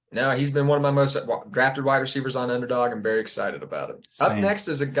 No, he's been one of my most drafted wide receivers on Underdog. I'm very excited about him. Same. Up next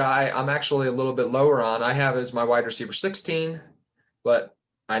is a guy I'm actually a little bit lower on. I have as my wide receiver 16,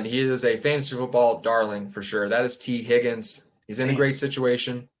 and he is a fantasy football darling for sure. That is T. Higgins. He's in a great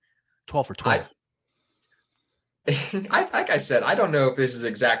situation. 12 for 12. Like I said, I don't know if this is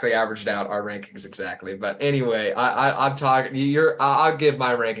exactly averaged out our rankings exactly, but anyway, I'm talking. I'll give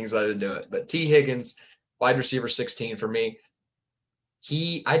my rankings as I do it. But T. Higgins, wide receiver 16 for me.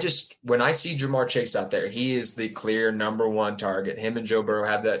 When I see Jamar Chase out there, he is the clear number 1 target. Him and Joe Burrow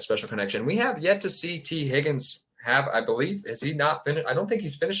have that special connection. We have yet to see T. Higgins have, I believe, has he not finished? I don't think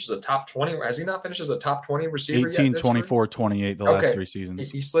he's finished as a top 20. Has he not finished as a top 20 receiver 18, yet 24, 28 the last 3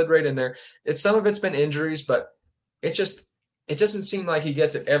 seasons. He slid right in there. Some of it's been injuries, but it doesn't seem like he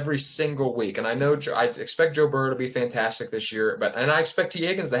gets it every single week. And I know I expect Joe Burrow to be fantastic this year, and I expect T.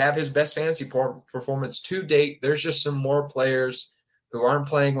 Higgins to have his best fantasy performance to date. There's just some more players who aren't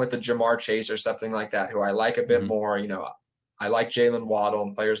playing with the Jamar Chase or something like that, who I like a bit more. I like Jalen Waddle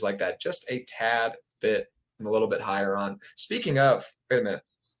and players like that just a tad bit and a little bit higher on. Speaking of, wait a minute.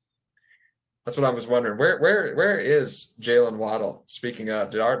 That's what I was wondering. Where is Jalen Waddle? Speaking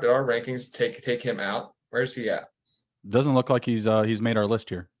of, did our rankings take him out? Where's he at? Doesn't look like he's made our list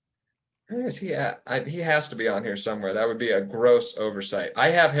here. Where is he at? He has to be on here somewhere. That would be a gross oversight. I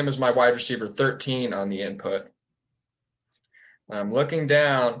have him as my wide receiver 13 on the input. When I'm looking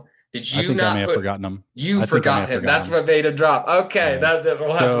down, did you not have forgotten him? You forgot him. That's what made a drop. Okay,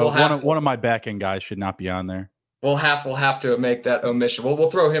 we'll have one of my back end guys should not be on there. We'll have to make that omission. We'll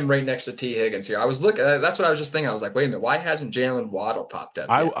throw him right next to T. Higgins here. I was looking. That's what I was just thinking. I was like, wait a minute, why hasn't Jalen Waddle popped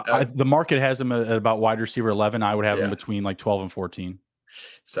up? The market has him at about wide receiver 11. I would have him between like 12 and 14.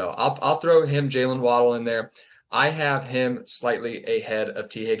 So I'll throw him, Jalen Waddle, in there. I have him slightly ahead of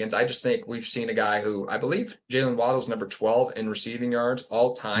T. Higgins. I just think we've seen a guy who I believe Jalen Waddle's number 12 in receiving yards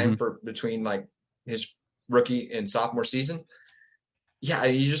all time for between like his rookie and sophomore season. Yeah,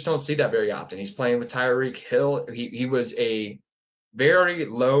 you just don't see that very often. He's playing with Tyreek Hill. He was a very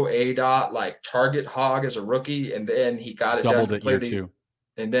low ADOT, like target hog as a rookie, and then he got it done completely.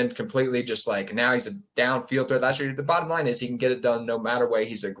 And then completely just like now he's a downfield threat. Last year, the bottom line is he can get it done no matter what.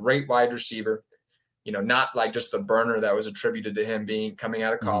 He's a great wide receiver, not like just the burner that was attributed to him coming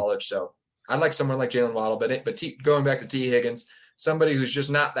out of college. So I like someone like Jalen Waddle, but going back to T. Higgins, somebody who's just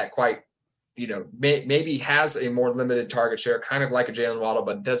not that quite, maybe has a more limited target share, kind of like a Jalen Waddle,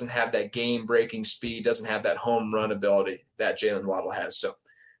 but doesn't have that game-breaking speed, doesn't have that home run ability that Jalen Waddle has. So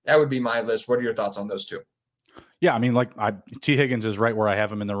that would be my list. What are your thoughts on those two? Yeah, I mean, T. Higgins is right where I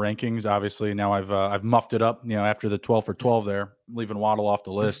have him in the rankings. Obviously, now I've muffed it up, after the 12 for 12 there, leaving Waddle off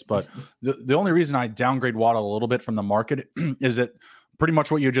the list. But the only reason I downgrade Waddle a little bit from the market is that pretty much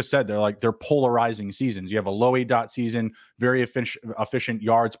what you just said. They're polarizing seasons. You have a low ADOT season, very efficient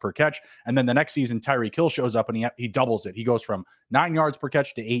yards per catch, and then the next season Tyreek Hill shows up and he doubles it. He goes from 9 yards per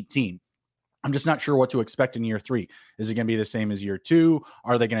catch to 18. I'm just not sure what to expect in year 3. Is it going to be the same as year 2?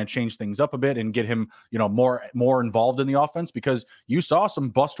 Are they going to change things up a bit and get him, more involved in the offense? Because you saw some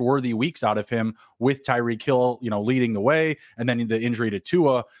bust-worthy weeks out of him with Tyreek Hill, leading the way, and then the injury to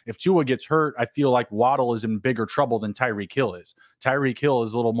Tua. If Tua gets hurt, I feel like Waddle is in bigger trouble than Tyreek Hill is. Tyreek Hill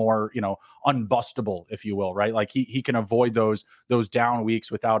is a little more, unbustable, if you will, right? Like he can avoid those down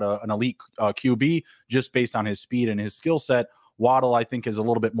weeks without an elite QB just based on his speed and his skill set. Waddle, I think, is a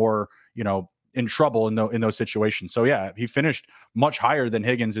little bit more, in trouble in those situations. So yeah, he finished much higher than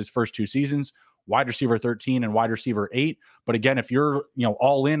Higgins his first 2 seasons, wide receiver 13 and wide receiver 8. But again, if you're,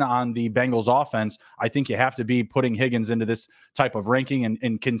 all in on the Bengals offense, I think you have to be putting Higgins into this type of ranking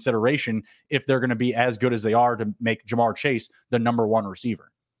and consideration if they're going to be as good as they are to make Jamar Chase the number 1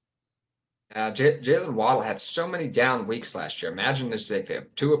 receiver. Jalen Waddle had so many down weeks last year. Imagine this,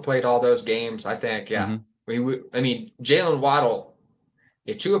 if Tua played all those games. I think, Jalen Waddle,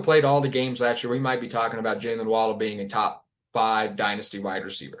 if Tua played all the games last year, we might be talking about Jalen Waddle being a top 5 dynasty wide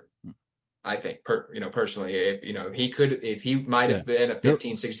receiver. I think, personally, if he might have been a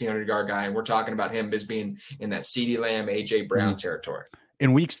 1,600 yard guy, and we're talking about him as being in that CeeDee Lamb, AJ Brown territory.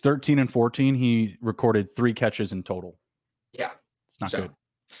 In weeks 13 and 14, he recorded 3 catches in total. Yeah, it's not good.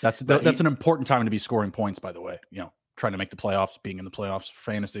 That's an important time to be scoring points, by the way. Trying to make the playoffs, being in the playoffs for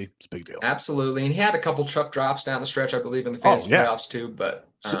fantasy, it's a big deal. Absolutely. And he had a couple tough drops down the stretch, I believe, in the fantasy playoffs too. But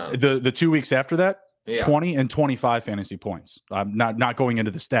the 2 weeks after that, 20 and 25 fantasy points. I'm not going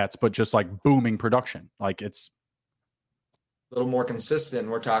into the stats, but just like booming production. Like it's a little more consistent.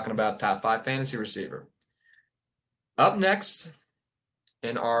 We're talking about top 5 fantasy receiver. Up next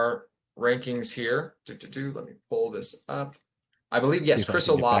in our rankings here, let me pull this up. I believe, yes, Chris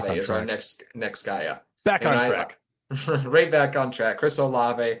Olave is our next guy up. Back on track. Right back on track. Chris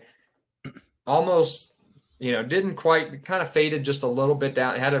Olave almost, didn't quite, kind of faded just a little bit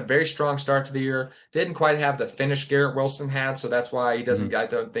down. Had a very strong start to the year. Didn't quite have the finish Garrett Wilson had. So that's why he doesn't, I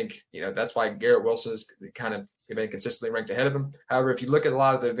don't think, that's why Garrett Wilson is kind of been consistently ranked ahead of him. However, if you look at a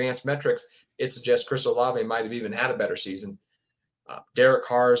lot of the advanced metrics, it suggests Chris Olave might have even had a better season. Derek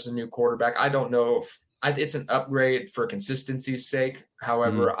Carr is the new quarterback. I don't know if it's an upgrade for consistency's sake.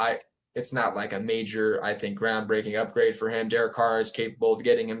 However, it's not like a major, I think, groundbreaking upgrade for him. Derek Carr is capable of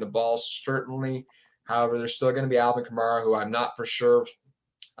getting him the ball, certainly. However, there's still going to be Alvin Kamara, who I'm not for sure.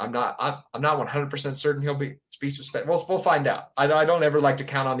 I'm not 100% certain he'll be suspended. We'll find out. I don't ever like to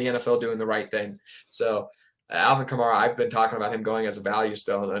count on the NFL doing the right thing. So Alvin Kamara, I've been talking about him going as a value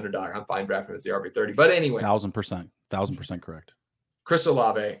still, an underdog. I'm fine drafting him as the RB30. But anyway. 1,000% correct. Chris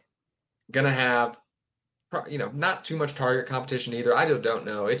Olave, going to have, not too much target competition either. I don't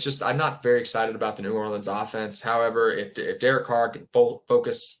know. It's just I'm not very excited about the New Orleans offense. However, if Derek Carr can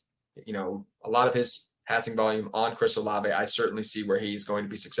focus, a lot of his passing volume on Chris Olave, I certainly see where he's going to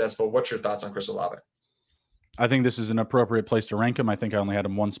be successful. What's your thoughts on Chris Olave? I think this is an appropriate place to rank him. I think I only had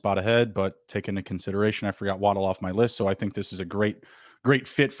him one spot ahead, but take into consideration, I forgot Waddle off my list. So I think this is a great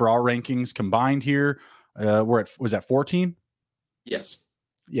fit for our rankings combined here. Was at 14? Yes.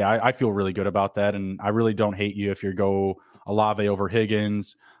 Yeah, I feel really good about that. And I really don't hate you if you go Olave over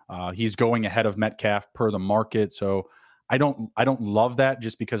Higgins. He's going ahead of Metcalf per the market. So I don't love that,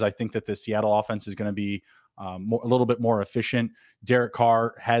 just because I think that the Seattle offense is going to be a little bit more efficient. Derek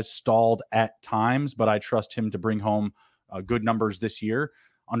Carr has stalled at times, but I trust him to bring home good numbers this year.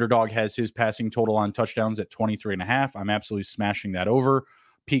 Underdog has his passing total on touchdowns at 23.5. I'm absolutely smashing that over.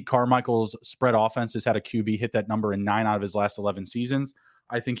 Pete Carmichael's spread offense has had a QB hit that number in 9 out of his last 11 seasons.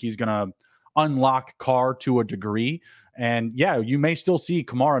 I think he's going to unlock Carr to a degree. And yeah, you may still see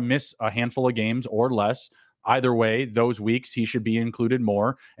Kamara miss a handful of games or less. Either way, those weeks he should be included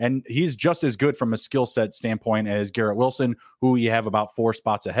more. And he's just as good from a skill set standpoint as Garrett Wilson, who you have about 4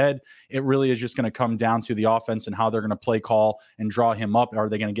 spots ahead. It really is just going to come down to the offense and how they're going to play call and draw him up. Are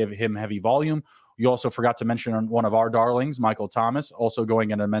they going to give him heavy volume? You also forgot to mention one of our darlings, Michael Thomas, also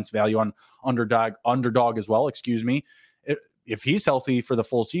going at immense value on underdog as well. Excuse me. If he's healthy for the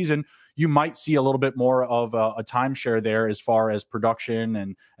full season, you might see a little bit more of a timeshare there as far as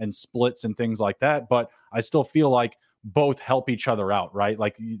production and splits and things like that. But I still feel like both help each other out, right?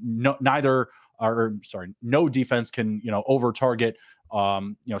 Like no defense can, over target,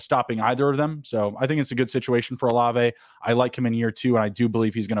 stopping either of them. So I think it's a good situation for Olave. I like him in year 2, and I do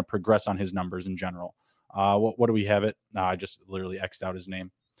believe he's going to progress on his numbers in general. What do we have it? I just literally X'd out his name.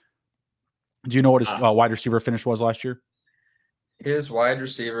 Do you know what his wide receiver finish was last year? His wide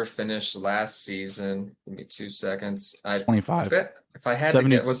receiver finished last season. Give me 2 seconds. 25. If I had 70,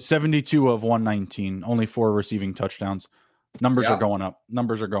 to get, was 72 of 119, only 4 receiving touchdowns. Numbers are going up.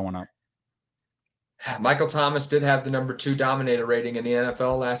 Michael Thomas did have the number 2 dominator rating in the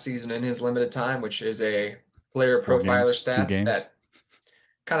NFL last season in his limited time, which is a player profiler stat that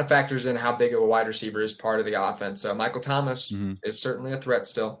kind of factors in how big of a wide receiver is part of the offense. So Michael Thomas is certainly a threat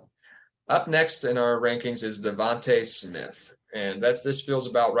still. Up next in our rankings is Devontae Smith. And this feels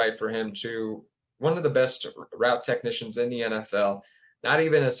about right for him too. One of the best route technicians in the NFL. Not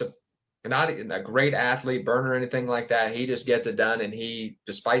even a great athlete, burner, or anything like that. He just gets it done. And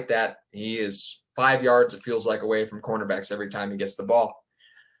despite that, he is 5 yards, it feels like, away from cornerbacks every time he gets the ball.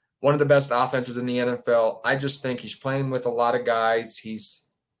 One of the best offenses in the NFL. I just think he's playing with a lot of guys. He's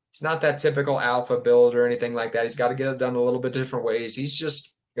not that typical alpha build or anything like that. He's got to get it done a little bit different ways.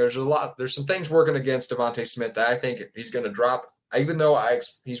 There's some things working against Devontae Smith that I think he's going to drop. Even though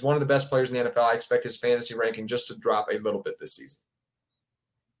he's one of the best players in the NFL, I expect his fantasy ranking just to drop a little bit this season.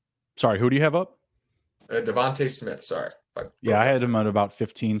 Sorry, who do you have up? Devontae Smith, sorry. I had him at about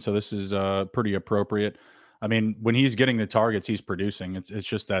 15, so this is pretty appropriate. I mean, when he's getting the targets, he's producing. It's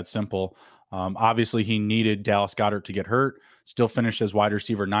just that simple. Obviously, he needed Dallas Goedert to get hurt. Still finished as wide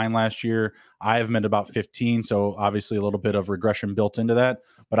receiver 9 last year. I have him at about 15, so obviously a little bit of regression built into that.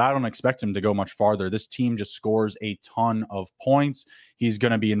 But I don't expect him to go much farther. This team just scores a ton of points. He's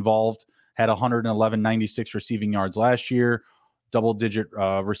going to be involved. Had 111.96 receiving yards last year. Double-digit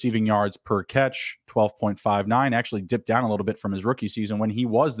receiving yards per catch, 12.59. Actually dipped down a little bit from his rookie season when he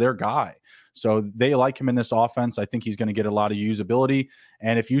was their guy. So they like him in this offense. I think he's going to get a lot of usability.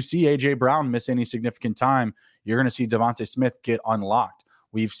 And if you see A.J. Brown miss any significant time, you're going to see Devontae Smith get unlocked.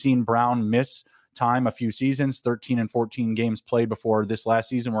 We've seen Brown miss time a few seasons, 13 and 14 games played before this last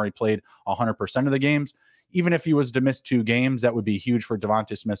season where he played 100% of the games. Even if he was to miss 2 games, that would be huge for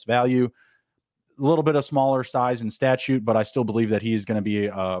Devontae Smith's value. A little bit of smaller size and statute, but I still believe that he is going to be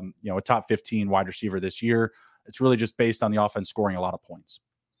a top 15 wide receiver this year. It's really just based on the offense scoring a lot of points.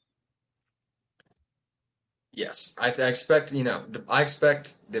 Yes, I expect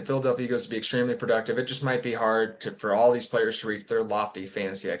the Philadelphia Eagles to be extremely productive. It just might be hard for all these players to reach their lofty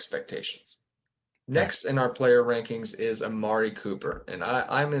fantasy expectations. Next in our player rankings is Amari Cooper, and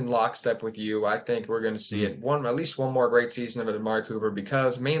I'm in lockstep with you. I think we're going to see at least one more great season of Amari Cooper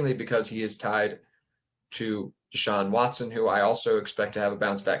mainly because he is tied to Deshaun Watson, who I also expect to have a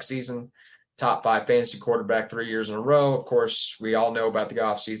bounce back season. Top 5 fantasy quarterback 3 years in a row. Of course, we all know about the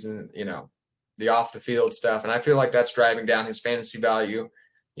offseason, the off the field stuff, and I feel like that's driving down his fantasy value.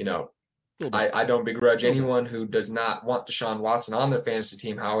 I don't begrudge anyone who does not want Deshaun Watson on their fantasy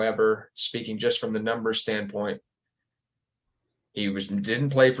team. However, speaking just from the numbers standpoint, he didn't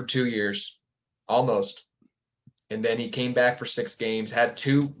play for 2 years, almost. And then he came back for 6 games, had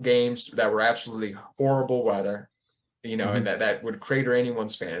 2 games that were absolutely horrible weather, and that would crater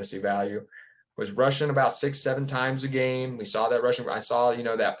anyone's fantasy value. was rushing about 6-7 times a game. We saw that rushing. I saw,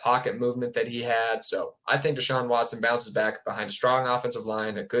 that pocket movement that he had. So I think Deshaun Watson bounces back behind a strong offensive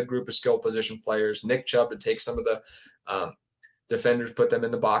line, a good group of skill position players, Nick Chubb to take some of the defenders, put them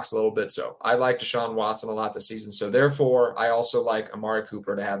in the box a little bit. So I like Deshaun Watson a lot this season. So therefore, I also like Amari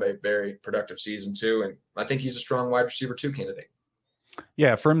Cooper to have a very productive season too. And I think he's a strong wide receiver 2 candidate.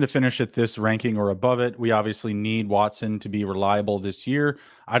 Yeah, for him to finish at this ranking or above it, we obviously need Watson to be reliable this year.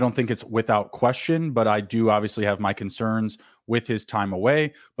 I don't think it's without question, but I do obviously have my concerns with his time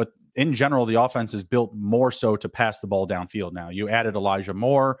away. But in general, the offense is built more so to pass the ball downfield now. You added Elijah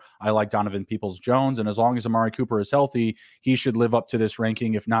Moore. I like Donovan Peoples-Jones. And as long as Amari Cooper is healthy, he should live up to this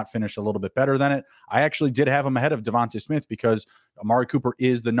ranking, if not finish a little bit better than it. I actually did have him ahead of Devonta Smith because Amari Cooper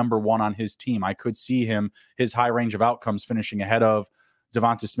is the number 1 on his team. I could see his high range of outcomes finishing ahead of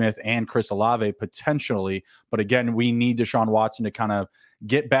Devonta Smith and Chris Olave potentially. But again, we need Deshaun Watson to kind of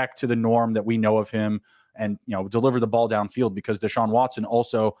get back to the norm that we know of him and, deliver the ball downfield, because Deshaun Watson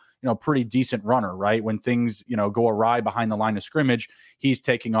also, pretty decent runner, right? When things, go awry behind the line of scrimmage, he's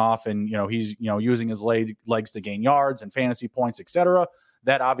taking off and, he's, using his legs to gain yards and fantasy points, etc.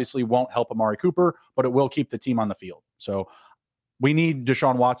 That obviously won't help Amari Cooper, but it will keep the team on the field. So we need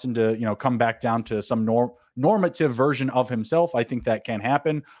Deshaun Watson to, come back down to some normative version of himself. I think that can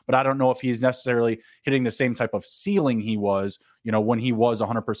happen, but I don't know if he's necessarily hitting the same type of ceiling he was, when he was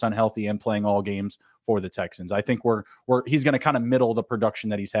 100% healthy and playing all games for the Texans. I think he's going to kind of middle the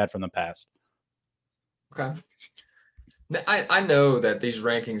production that he's had from the past. Okay. I know that these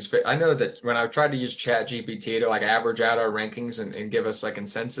rankings, I know that when I tried to use ChatGPT to like average out our rankings and give us like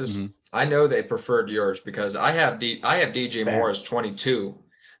consensus, I know they preferred yours because I have DJ Moore as 22,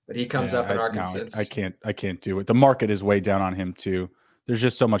 but he comes up in our consensus. I can't do it. The market is way down on him too. There's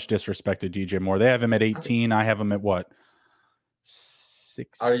just so much disrespect to DJ Moore. They have him at 18. I have him at what?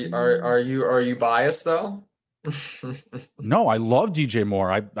 16? Are you biased though? No, I love DJ Moore.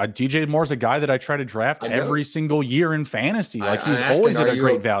 DJ Moore's a guy that I try to draft every single year in fantasy. Like he's always at a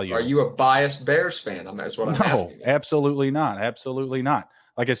great value. Are you a biased Bears fan? That's what I'm asking. No, absolutely not. Absolutely not.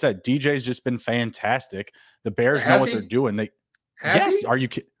 Like I said, DJ's just been fantastic. The Bears know what they're doing. Yes.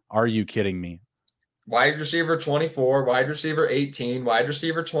 Are you kidding me? Wide receiver 24, wide receiver 18, wide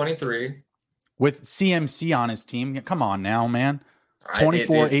receiver 23. With CMC on his team. Come on now, man.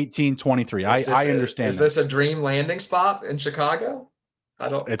 24, 18, 23. I understand. Is this a dream landing spot in Chicago? I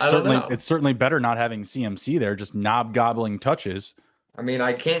don't know. It's certainly better not having CMC there, just knob gobbling touches. I mean,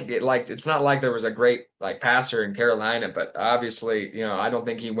 I can't get it's not like there was a great passer in Carolina, but obviously, I don't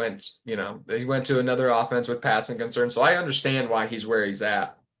think he went to another offense with passing concerns. So I understand why he's where he's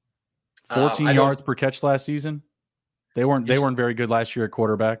at. 14 yards per catch last season. They weren't very good last year at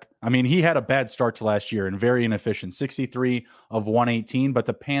quarterback. I mean, he had a bad start to last year and very inefficient, 63 of 118, but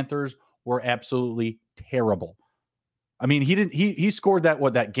the Panthers were absolutely terrible. I mean, he scored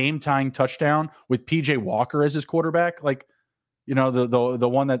that game tying touchdown with PJ Walker as his quarterback. The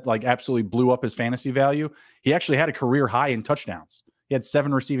one that absolutely blew up his fantasy value. He actually had a career high in touchdowns. He had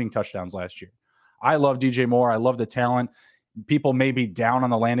 7 receiving touchdowns last year. I love DJ Moore. I love the talent. People may be down on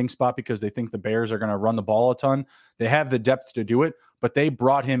the landing spot because they think the Bears are going to run the ball a ton. They have the depth to do it, but they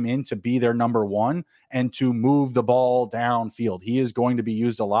brought him in to be their number 1 and to move the ball downfield. He is going to be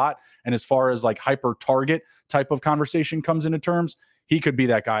used a lot. And as far as hyper target type of conversation comes into terms, he could be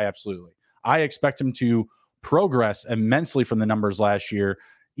that guy. Absolutely. I expect him to progress immensely from the numbers last year,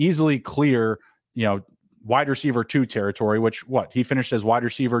 easily clear, wide receiver 2 territory, which he finished as wide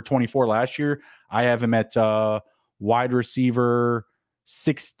receiver 24 last year. I have him at, wide receiver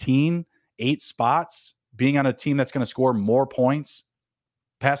 16, 8 spots, being on a team that's going to score more points,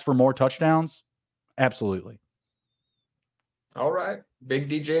 pass for more touchdowns. Absolutely. All right. Big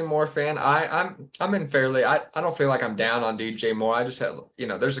DJ Moore fan. I'm in fairly, I don't feel like I'm down on DJ Moore. I just have,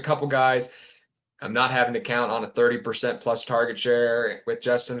 there's a couple guys I'm not having to count on a 30% plus target share with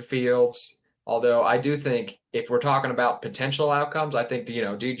Justin Fields. Although I do think if we're talking about potential outcomes, I think,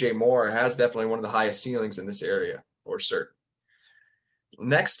 DJ Moore has definitely one of the highest ceilings in this area. For certain.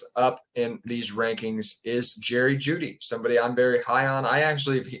 Next up in these rankings is Jerry Jeudy, somebody I'm very high on.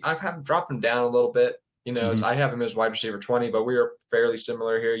 I've had dropped him down a little bit, as I have him as wide receiver 20, but we are fairly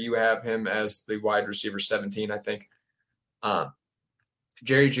similar here. You have him as the wide receiver 17, I think.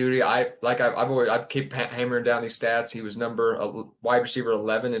 Jerry Jeudy, I've keep hammering down these stats. He was wide receiver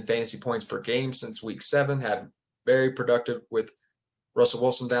 11 in fantasy points per game since week 7. Had very productive with Russell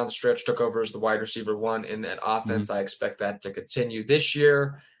Wilson down the stretch, took over as the wide receiver 1 in that offense. I expect that to continue this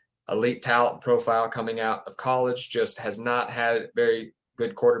year. Elite talent profile coming out of college, just has not had very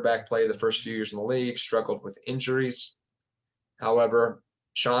good quarterback play the first few years in the league, struggled with injuries. However,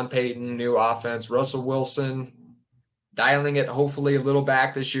 Sean Payton, new offense, Russell Wilson dialing it hopefully a little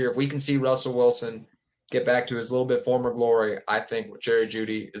back this year. If we can see Russell Wilson get back to his little bit former glory, I think Jerry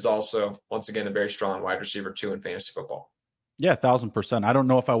Jeudy is also, once again, a very strong wide receiver 2 in fantasy football. Yeah, 1,000%. I don't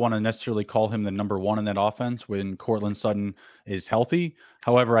know if I want to necessarily call him the number one in that offense when Courtland Sutton is healthy.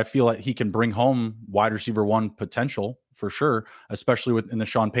 However, I feel like he can bring home wide receiver 1 potential for sure, especially in the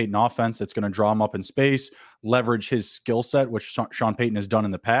Sean Payton offense. That's going to draw him up in space, leverage his skill set, which Sean Payton has done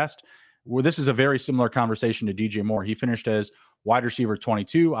in the past. Well, this is a very similar conversation to DJ Moore. He finished as wide receiver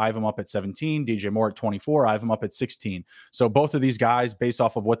 22. I have him up at 17. DJ Moore at 24. I have him up at 16. So both of these guys, based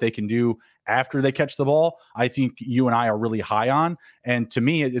off of what they can do after they catch the ball, I think you and I are really high on. And to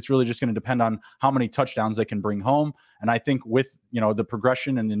me, it's really just going to depend on how many touchdowns they can bring home. And I think with, the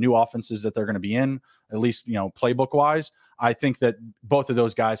progression and the new offenses that they're going to be in, at least, playbook wise, I think that both of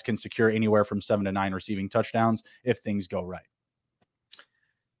those guys can secure anywhere from 7 to 9 receiving touchdowns if things go right.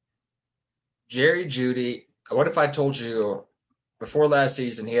 Jerry Jeudy, what if I told you before last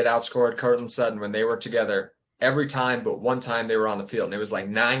season he had outscored Courtland Sutton when they were together every time but one time they were on the field, and it was like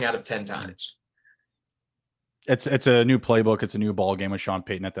 9 out of 10 times. It's a new playbook. It's a new ball game with Sean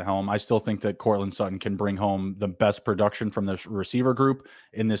Payton at the helm. I still think that Courtland Sutton can bring home the best production from this receiver group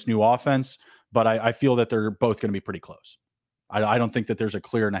in this new offense, but I feel that they're both going to be pretty close. I don't think that there's a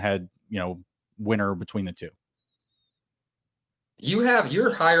clear and ahead, winner between the two.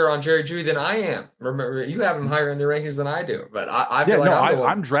 You're higher on Jerry Jeudy than I am. Remember, you have him higher in the rankings than I do. But I feel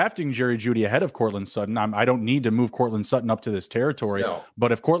I'm drafting Jerry Jeudy ahead of Courtland Sutton. I don't need to move Courtland Sutton up to this territory. No.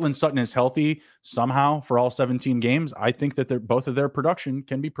 But if Courtland Sutton is healthy somehow for all 17 games, I think that both of their production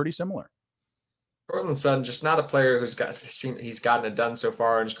can be pretty similar. Courtland Sutton, just not a player he's gotten it done so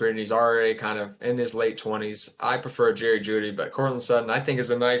far in his career, and he's already kind of in his late 20s. I prefer Jerry Jeudy, but Courtland Sutton, I think, is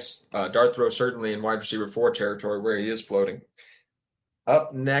a nice dart throw, certainly in wide receiver 4 territory where he is floating.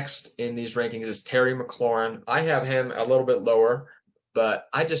 Up next in these rankings is Terry McLaurin. I have him a little bit lower, but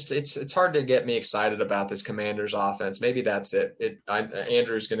it's hard to get me excited about this Commanders offense. Maybe that's it.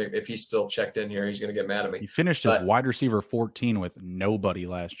 Andrew's going to, if he's still checked in here, he's going to get mad at me. He finished as wide receiver 14 with nobody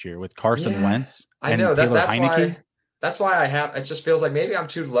last year with Carson Wentz. I know that's why I have, it just feels like maybe I'm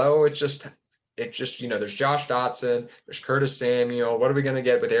too low. It's just, there's Josh Dotson, there's Curtis Samuel. What are we going to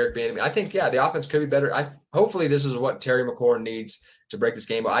get with Eric Bieniemy? I think, the offense could be better. Hopefully this is what Terry McLaurin needs to break this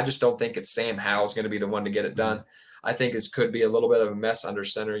game. But I just don't think it's Sam Howell's going to be the one to get it done. I think this could be a little bit of a mess under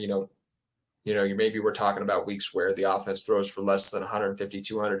center. Maybe we're talking about weeks where the offense throws for less than 150,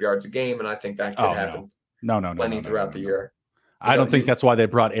 200 yards a game. And I think that could happen throughout the year. I don't think that's why they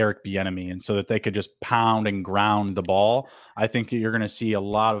brought Eric Bieniemy in, so that they could just pound and ground the ball. I think you're going to see a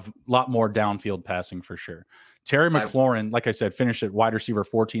lot more downfield passing for sure. Terry McLaurin, like I said, finished at wide receiver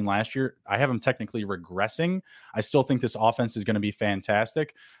 14 last year. I have him technically regressing. I still think this offense is going to be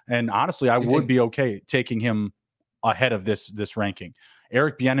fantastic. And honestly, I would be okay taking him ahead of this ranking.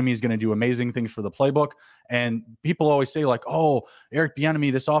 Eric Bieniemy is going to do amazing things for the playbook. And people always say like, oh, Eric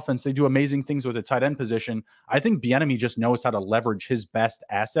Bieniemy, this offense, they do amazing things with the tight end position. I think Bieniemy just knows how to leverage his best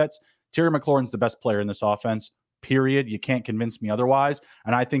assets. Terry McLaurin's the best player in this offense, period. You can't convince me otherwise.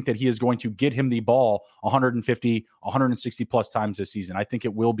 And I think that he is going to get him the ball 150, 160 plus times this season. I think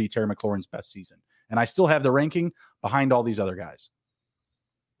it will be Terry McLaurin's best season. And I still have the ranking behind all these other guys.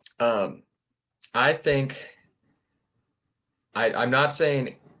 I think I'm not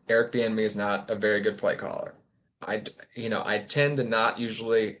saying Eric Bieniemy is not a very good play caller. I tend to not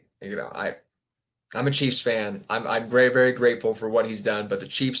usually, I'm a Chiefs fan. I'm very, very grateful for what he's done, but the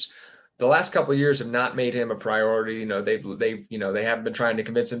Chiefs, the last couple of years have not made him a priority. They haven't been trying to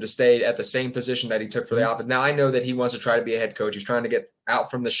convince him to stay at the same position that he took for the offense. Now I know that he wants to try to be a head coach. He's trying to get out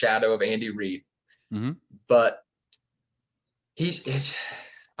from the shadow of Andy Reid, but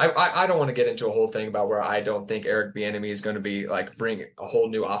I don't want to get into a whole thing about where I don't think Eric Bieniemy is going to be like bring a whole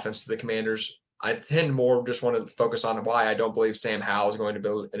new offense to the Commanders. I tend more just want to focus on why I don't believe Sam Howell is going to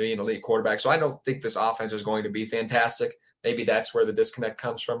be an elite quarterback. So I don't think this offense is going to be fantastic. Maybe that's where the disconnect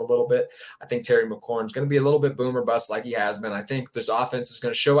comes from a little bit. I think Terry McLaurin is going to be a little bit boom or bust like he has been. I think this offense is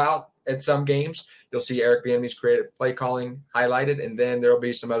going to show out at some games. You'll see Eric Bieniemy's creative play calling highlighted, and then there'll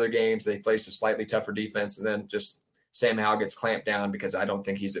be some other games they face a slightly tougher defense, and then just Sam Howell gets clamped down because I don't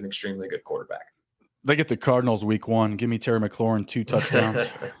think he's an extremely good quarterback. They get the Cardinals week 1. Give me Terry McLaurin 2 touchdowns.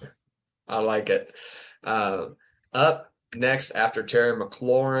 I like it. Up next after Terry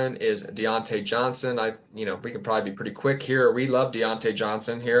McLaurin is Deontay Johnson. We can probably be pretty quick here. We love Deontay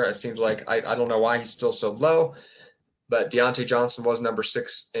Johnson here. It seems like I don't know why he's still so low, but Deontay Johnson was number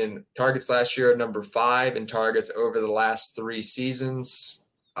 6 in targets last year, number 5 in targets over the last 3 seasons.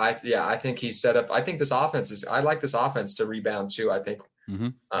 I think he's set up. I think this offense I like this offense to rebound too. I think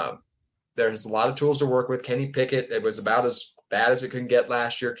Mm-hmm. There's a lot of tools to work with. Kenny Pickett, it was about as bad as it could get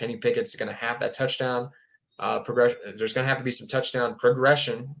last year. Kenny Pickett's going to have that touchdown progression. There's going to have to be some touchdown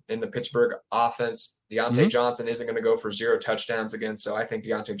progression in the Pittsburgh offense. Deontay Johnson isn't going to go for 0 touchdowns again. So I think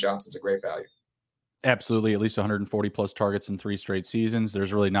Deontay Johnson's a great value. Absolutely. At least 140 plus targets in 3 straight seasons.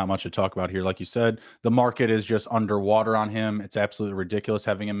 There's really not much to talk about here. Like you said, the market is just underwater on him. It's absolutely ridiculous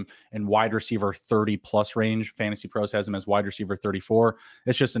having him in wide receiver 30 plus range. Fantasy Pros has him as wide receiver 34.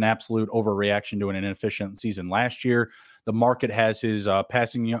 It's just an absolute overreaction to an inefficient season last year. The market has his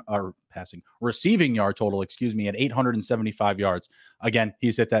receiving yard total, at 875 yards. Again,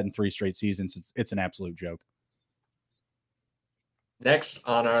 he's hit that in 3 straight seasons. It's an absolute joke. Next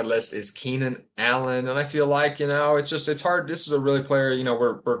on our list is Keenan Allen. And I feel like, it's hard. This is a really player,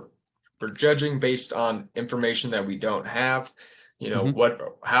 we're judging based on information that we don't have.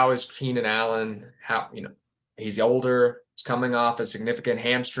 How is Keenan Allen? He's older. He's coming off a significant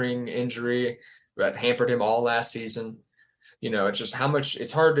hamstring injury that hampered him all last season. It's just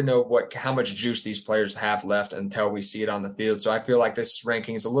it's hard to know how much juice these players have left until we see it on the field. So I feel like this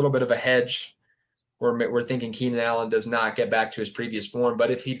ranking is a little bit of a hedge. We're thinking Keenan Allen does not get back to his previous form,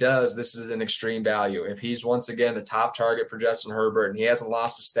 but if he does, this is an extreme value. If he's once again the top target for Justin Herbert and he hasn't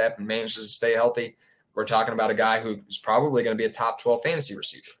lost a step and manages to stay healthy, we're talking about a guy who's probably going to be a top 12 fantasy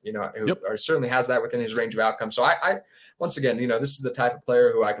receiver, or certainly has that within his range of outcomes. So I once again, this is the type of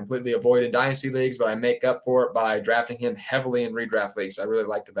player who I completely avoid in dynasty leagues, but I make up for it by drafting him heavily in redraft leagues. I really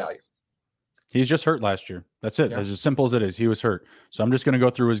like the value. He's just hurt last year. That's it. As simple as it is. He was hurt. So I'm just going to go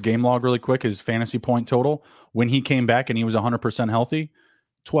through his game log really quick, his fantasy point total. When he came back and he was 100% healthy,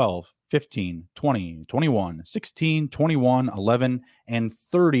 12, 15, 20, 21, 16, 21, 11, and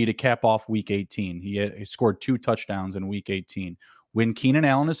 30 to cap off week 18. He scored 2 touchdowns in week 18. When Keenan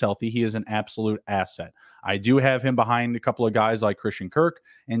Allen is healthy, he is an absolute asset. I do have him behind a couple of guys like Christian Kirk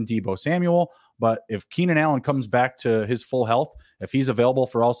and Deebo Samuel, but if Keenan Allen comes back to his full health, if he's available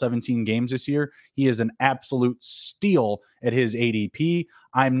for all 17 games this year, he is an absolute steal at his ADP.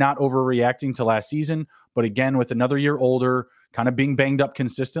 I'm not overreacting to last season, but again, with another year older, kind of being banged up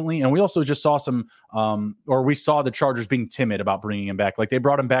consistently. And we also just saw we saw the Chargers being timid about bringing him back. Like they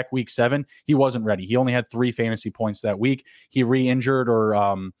brought him back week 7. He wasn't ready. He only had 3 fantasy points that week. He re-injured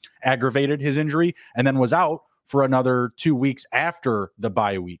or aggravated his injury and then was out for another 2 weeks after the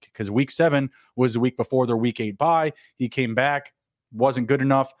bye week, because week 7 was the week before their week 8 bye. He came back, wasn't good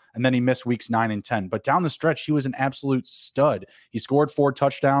enough, and then he missed weeks 9 and 10. But down the stretch, he was an absolute stud. He scored 4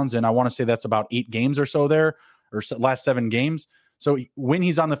 touchdowns, and I want to say that's about 8 games or so there, or last 7 games. So when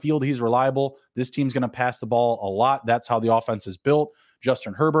he's on the field, he's reliable. This team's going to pass the ball a lot. That's how the offense is built.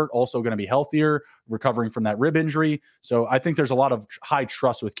 Justin Herbert also going to be healthier, recovering from that rib injury. So I think there's a lot of high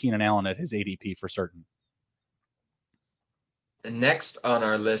trust with Keenan Allen at his ADP for certain. Next on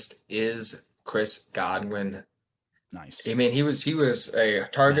our list is Chris Godwin. Nice. I mean, he was a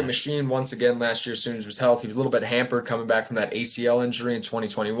target machine once again last year as soon as he was healthy. He was a little bit hampered coming back from that ACL injury in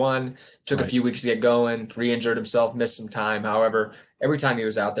 2021. Took a few weeks to get going, re-injured himself, missed some time. However, every time he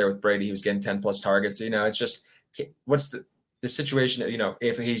was out there with Brady, he was getting 10-plus targets. It's just what's the situation,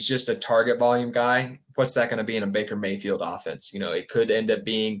 if he's just a target volume guy, what's that going to be in a Baker Mayfield offense? It could end up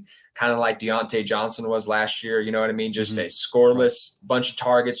being kind of like Deontay Johnson was last year. You know what I mean? Just a scoreless bunch of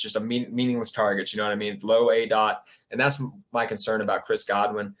targets, just a meaningless targets. You know what I mean? Low A dot. And that's my concern about Chris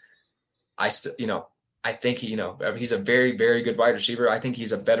Godwin. I think he's a very, very good wide receiver. I think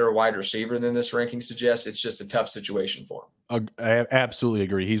he's a better wide receiver than this ranking suggests. It's just a tough situation for him. I absolutely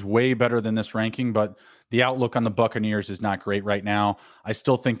agree. He's way better than this ranking, but the outlook on the Buccaneers is not great right now. I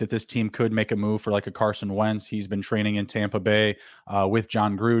still think that this team could make a move for like a Carson Wentz. He's been training in Tampa Bay with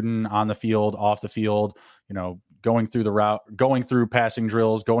John Gruden on the field, off the field, going through the route, going through passing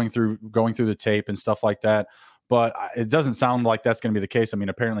drills, going through the tape and stuff like that. But it doesn't sound like that's going to be the case. I mean,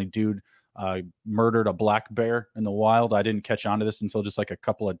 apparently dude murdered a black bear in the wild. I didn't catch on to this until just like a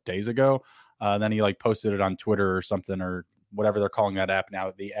couple of days ago. Then he posted it on Twitter or something, or whatever they're calling that app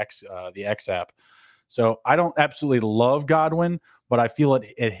now, the X app. So I don't absolutely love Godwin, but I feel at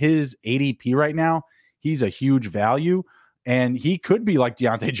his ADP right now, he's a huge value, and he could be like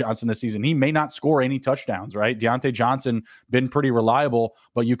Deontay Johnson this season. He may not score any touchdowns, right? Deontay Johnson been pretty reliable,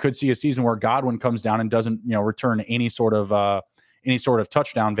 but you could see a season where Godwin comes down and doesn't, return any sort of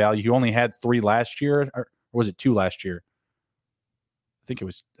touchdown value. He only had 3 last year, or was it 2 last year? I think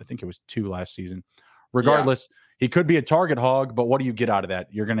it was 2 last season. Regardless, he could be a target hog, but what do you get out of that?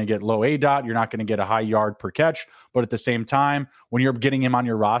 You're going to get low A dot. You're not going to get a high yard per catch. But at the same time, when you're getting him on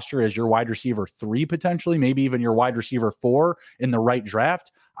your roster as your wide receiver 3, potentially, maybe even your wide receiver 4 in the right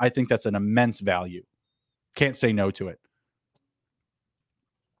draft, I think that's an immense value. Can't say no to it.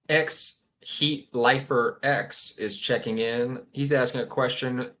 X Heat Lifer X is checking in. He's asking a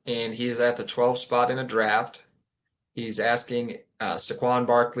question, and he is at the 12th spot in a draft. He's asking Saquon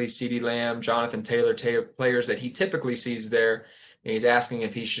Barkley, CeeDee Lamb, Jonathan Taylor, players that he typically sees there. And he's asking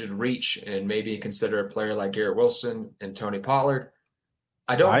if he should reach and maybe consider a player like Garrett Wilson and Tony Pollard.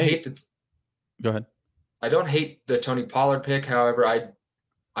 Go ahead. I don't hate the Tony Pollard pick. However,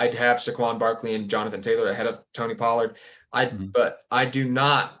 I'd have Saquon Barkley and Jonathan Taylor ahead of Tony Pollard. But I do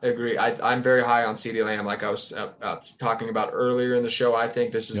not agree. I'm very high on CeeDee Lamb, like I was talking about earlier in the show. I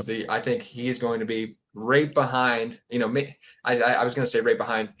think this is I think he's going to be right behind, I was going to say right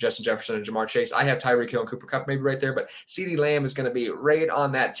behind Justin Jefferson and Jamar Chase. I have Tyreek Hill and Cooper Kupp maybe right there, but CeeDee Lamb is going to be right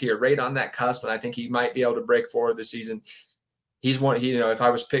on that tier, right on that cusp, and I think he might be able to break forward this season. He's one, if I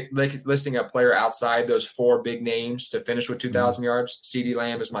was listing a player outside those four big names to finish with 2,000 yards, CeeDee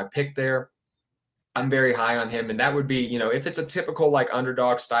Lamb is my pick there. I'm very high on him, and that would be, if it's a typical like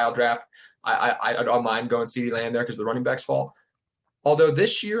underdog style draft, I don't mind going CeeDee Lamb there because the running backs fall. Although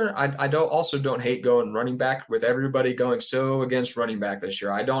this year, I don't hate going running back with everybody going so against running back this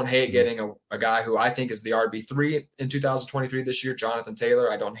year. I don't hate getting a guy who I think is the RB3 in 2023 this year, Jonathan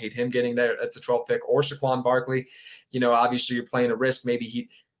Taylor. I don't hate him getting there at the 12th pick, or Saquon Barkley. Obviously you're playing a risk. Maybe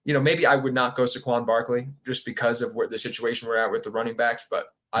maybe I would not go Saquon Barkley just because of the situation we're at with the running backs, but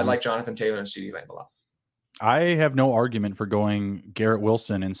I like Jonathan Taylor and CeeDee Lamb a lot. I have no argument for going Garrett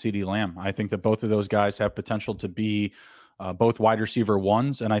Wilson and CeeDee Lamb. I think that both of those guys have potential to be both wide receiver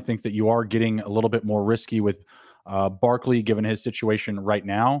ones. And I think that you are getting a little bit more risky with Barkley, given his situation right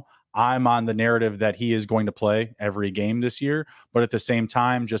now. I'm on the narrative that he is going to play every game this year. But at the same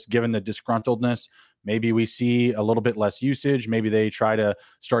time, just given the disgruntledness, maybe we see a little bit less usage. Maybe they try to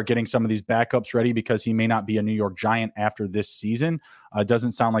start getting some of these backups ready because he may not be a New York Giant after this season. It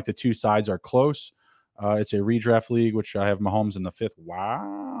doesn't sound like the two sides are close. It's a redraft league, which I have Mahomes in the 5th.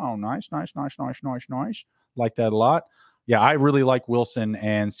 Wow. Nice. Like that a lot. Yeah, I really like Wilson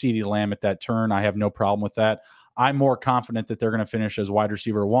and CeeDee Lamb at that turn. I have no problem with that. I'm more confident that they're going to finish as wide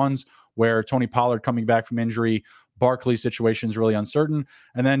receiver ones, where Tony Pollard coming back from injury, Barkley's situation is really uncertain.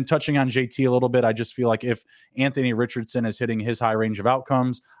 And then touching on JT a little bit, I just feel like if Anthony Richardson is hitting his high range of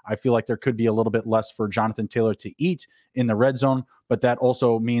outcomes, I feel like there could be a little bit less for Jonathan Taylor to eat in the red zone. But that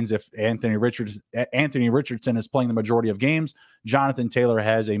also means if Anthony Richardson is playing the majority of games, Jonathan Taylor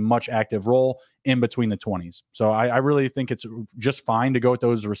has a much active role in between the 20s. So I really think it's just fine to go with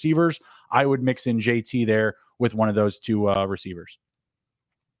those receivers. I would mix in JT there with one of those two receivers.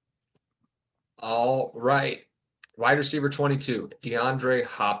 All right. Wide receiver 22, DeAndre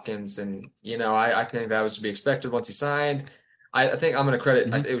Hopkins. And, I think that was to be expected once he signed. I think I'm going to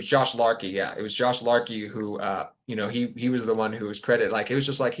credit, it was Josh Larkey. Yeah, it was Josh Larkey who, he was the one who was credit. Like, it was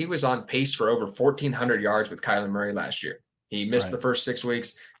just like he was on pace for over 1,400 yards with Kyler Murray last year. He missed the first 6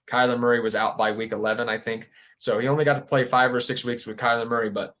 weeks. Kyler Murray was out by week 11, I think. So he only got to play 5 or 6 weeks with Kyler Murray,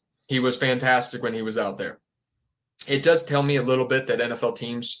 but he was fantastic when he was out there. It does tell me a little bit that NFL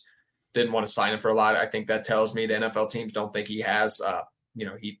teams didn't want to sign him for a lot. I think that tells me the NFL teams don't think he has,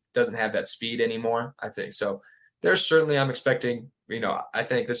 he doesn't have that speed anymore. I think so. There's certainly, I'm expecting, I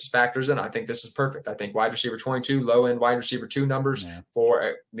think this factors in. I think this is perfect. I think wide receiver 22, low end wide receiver 2 numbers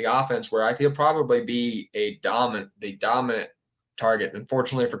for the offense, where I think he'll probably be the dominant target.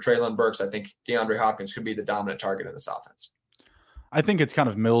 Unfortunately for Treylon Burks, I think DeAndre Hopkins could be the dominant target in this offense. I think it's kind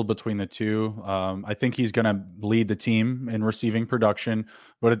of milled between the two. I think he's going to lead the team in receiving production,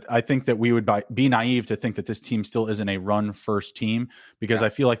 but I think that we would be naive to think that this team still isn't a run-first team, because I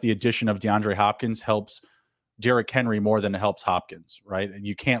feel like the addition of DeAndre Hopkins helps Derrick Henry more than it helps Hopkins, right? And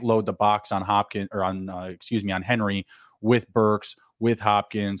you can't load the box on on Henry with Burks, with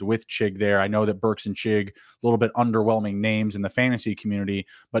Hopkins, with Chig there. I know that Burks and Chig, a little bit underwhelming names in the fantasy community,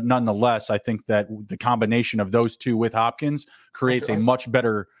 but nonetheless, I think that the combination of those two with Hopkins creates a much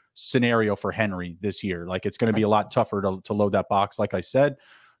better scenario for Henry this year. Like, it's going to be a lot tougher to load that box, like I said.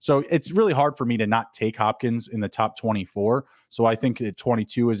 So it's really hard for me to not take Hopkins in the top 24. So I think that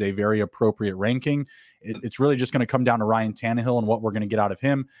 22 is a very appropriate ranking. It's really just going to come down to Ryan Tannehill and what we're going to get out of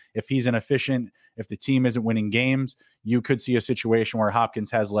him. If he's inefficient, if the team isn't winning games, you could see a situation where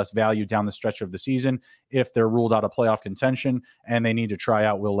Hopkins has less value down the stretch of the season if they're ruled out of playoff contention and they need to try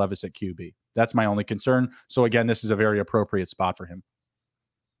out Will Levis at QB. That's my only concern. So again, this is a very appropriate spot for him.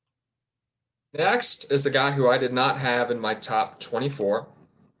 Next is the guy who I did not have in my top 24.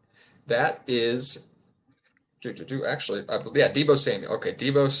 That is Deebo Samuel. Okay,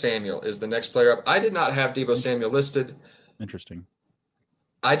 Deebo Samuel is the next player up. I did not have Deebo Samuel listed. Interesting.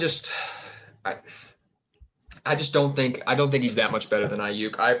 I just don't think he's that much better than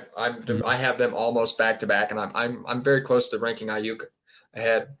Ayuk. I have them almost back to back, and I'm very close to ranking Ayuk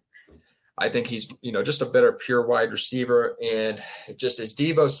ahead. I think he's, just a better pure wide receiver. And just is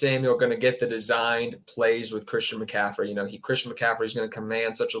Deebo Samuel going to get the designed plays with Christian McCaffrey? Christian McCaffrey is going to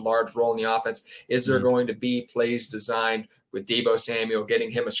command such a large role in the offense. Is there going to be plays designed with Deebo Samuel,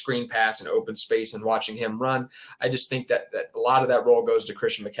 getting him a screen pass in open space and watching him run? I just think that a lot of that role goes to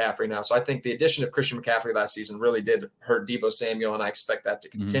Christian McCaffrey now. So I think the addition of Christian McCaffrey last season really did hurt Deebo Samuel, and I expect that to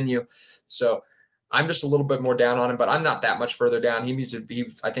continue. So I'm just a little bit more down on him, but I'm not that much further down. He needs to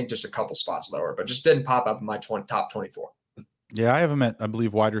be, I think, just a couple spots lower, but just didn't pop up in my top 24. Yeah, I have him at, I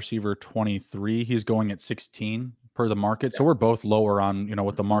believe, wide receiver 23. He's going at 16 per the market. So we're both lower on,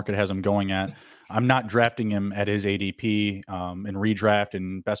 what the market has him going at. I'm not drafting him at his ADP in redraft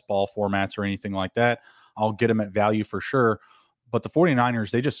and best ball formats or anything like that. I'll get him at value for sure. But the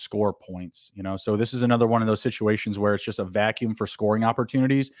 49ers, they just score points, So this is another one of those situations where it's just a vacuum for scoring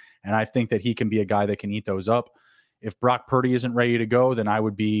opportunities. And I think that he can be a guy that can eat those up. If Brock Purdy isn't ready to go, then I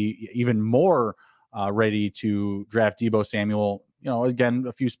would be even more ready to draft Deebo Samuel, again,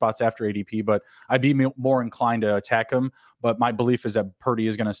 a few spots after ADP, but I'd be more inclined to attack him. But my belief is that Purdy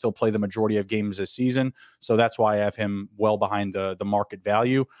is going to still play the majority of games this season. So that's why I have him well behind the market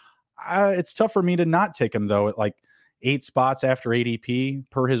value. It's tough for me to not take him, though, at like 8 spots after ADP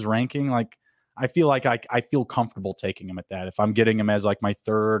per his ranking. Like, I feel like I feel comfortable taking him at that. If I'm getting him as like my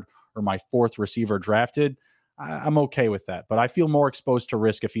 3rd or my 4th receiver drafted, I'm okay with that. But I feel more exposed to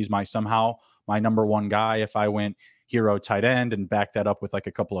risk if he's somehow my number 1 guy. If I went hero tight end and back that up with like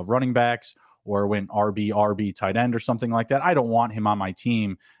a couple of running backs, or went RB tight end or something like that, I don't want him on my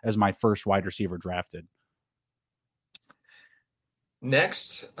team as my first wide receiver drafted.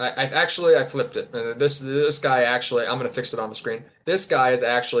 Next, I flipped it. This guy actually, I'm going to fix it on the screen. This guy is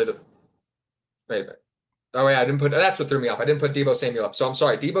actually wait a minute. Oh, yeah, that's what threw me off. I didn't put Deebo Samuel up. So I'm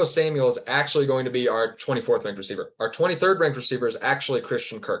sorry. Deebo Samuel is actually going to be our 24th ranked receiver. Our 23rd ranked receiver is actually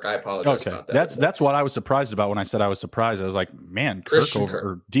Christian Kirk. I apologize about that. That's what I was surprised about when I said I was surprised. I was like, man,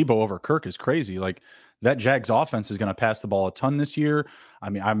 or Deebo over Kirk is crazy. Like, that Jags offense is going to pass the ball a ton this year. I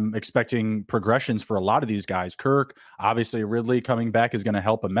mean, I'm expecting progressions for a lot of these guys. Kirk, obviously Ridley coming back is going to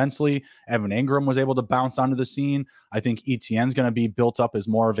help immensely. Evan Ingram was able to bounce onto the scene. I think ETN's going to be built up as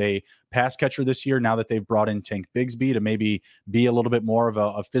more of a pass catcher this year now that they've brought in Tank Bigsby to maybe be a little bit more of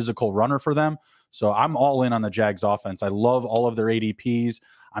a physical runner for them. So I'm all in on the Jags offense. I love all of their ADPs.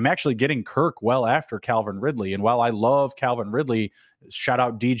 I'm actually getting Kirk well after Calvin Ridley. And while I love Calvin Ridley, shout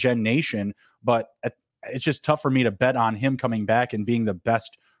out DGen Nation, but it's just tough for me to bet on him coming back and being the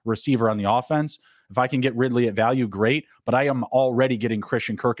best receiver on the offense. If I can get Ridley at value, great. But I am already getting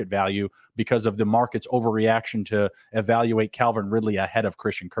Christian Kirk at value because of the market's overreaction to evaluate Calvin Ridley ahead of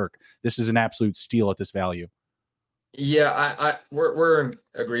Christian Kirk. This is an absolute steal at this value. Yeah, we're in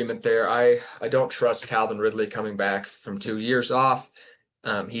agreement there. I don't trust Calvin Ridley coming back from 2 years off.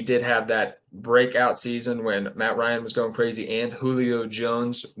 He did have that breakout season when Matt Ryan was going crazy and Julio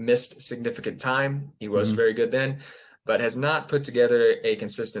Jones missed significant time. He was very good then, but has not put together a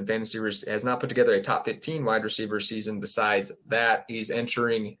consistent has not put together a top 15 wide receiver season. Besides that,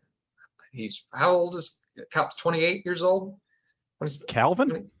 how old is 28 years old? What is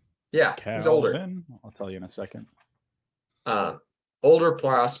Calvin? Yeah, Calvin. He's older. I'll tell you in a second. Older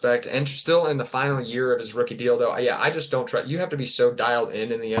prospect and still in the final year of his rookie deal, though. Yeah, I just don't trust. You have to be so dialed in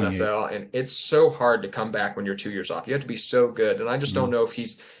the NFL, and it's so hard to come back when you're 2 years off. You have to be so good, and I just don't know if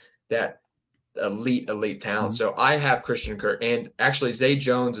he's that elite talent. So I have Christian Kirk, and actually Zay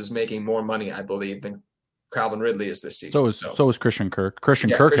Jones is making more money, I believe, than Calvin Ridley is this season. So is Christian Kirk. Christian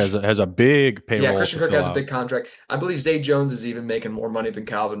Kirk has a big payroll. Yeah, Christian Kirk has a big contract. I believe Zay Jones is even making more money than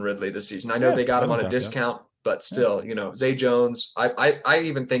Calvin Ridley this season. I know they got him on a discount. But still, Zay Jones, I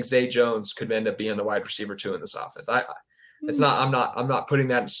even think Zay Jones could end up being the wide receiver 2 in this offense. I'm not putting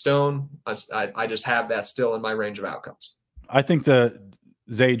that in stone. I just have that still in my range of outcomes. I think the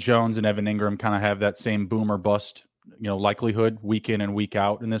Zay Jones and Evan Ingram kind of have that same boom or bust, likelihood week in and week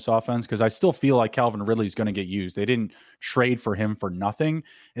out in this offense. Cause I still feel like Calvin Ridley is going to get used. They didn't trade for him for nothing.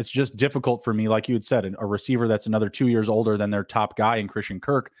 It's just difficult for me. Like you had said, a receiver that's another 2 years older than their top guy in Christian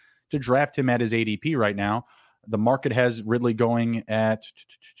Kirk, to draft him at his ADP right now. The market has Ridley going at,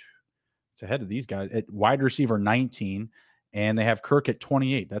 it's ahead of these guys, at wide receiver 19, and they have Kirk at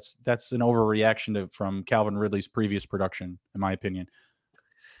 28. That's an overreaction from Calvin Ridley's previous production, in my opinion.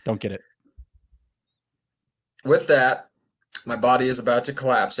 Don't get it. With that, my body is about to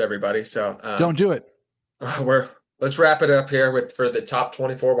collapse, everybody. So don't do it. Let's wrap it up here for the top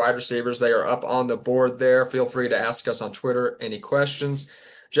 24 wide receivers. They are up on the board there. Feel free to ask us on Twitter any questions.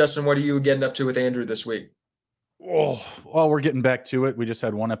 Justin, what are you getting up to with Andrew this week? Oh, well, we're getting back to it. We just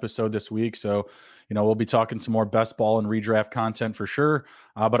had one episode this week, so we'll be talking some more best ball and redraft content for sure.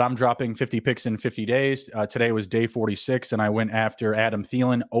 But I'm dropping 50 picks in 50 days. Today was day 46, and I went after Adam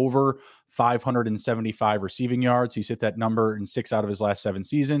Thielen over 575 receiving yards. He's hit that number in 6 out of his last 7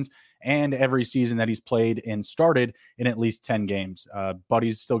 seasons, and every season that he's played and started in at least 10 games.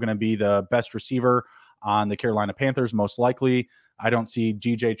 Buddy's still going to be the best receiver on the Carolina Panthers, most likely. I don't see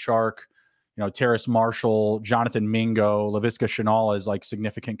DJ Chark, Terrace Marshall, Jonathan Mingo, Laviska Shenault as like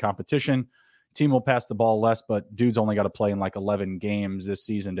significant competition. Team will pass the ball less, but dude's only got to play in like 11 games this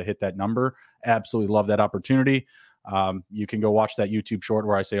season to hit that number. Absolutely love that opportunity. You can go watch that YouTube short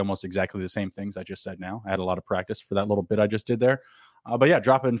where I say almost exactly the same things I just said now. I had a lot of practice for that little bit I just did there. But yeah,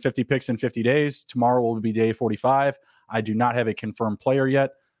 dropping 50 picks in 50 days. Tomorrow will be day 45. I do not have a confirmed player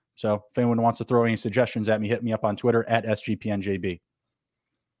yet. So if anyone wants to throw any suggestions at me, hit me up on Twitter at SGPNJB.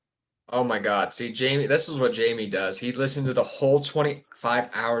 Oh my God. See, Jamie, this is what Jamie does. He listened to the whole 25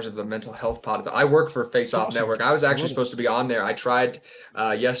 hours of the mental health pod. I work for Face Off Network. I was actually supposed to be on there. I tried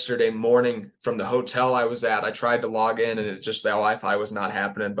yesterday morning from the hotel I was at. I tried to log in and it just, the Wi-Fi was not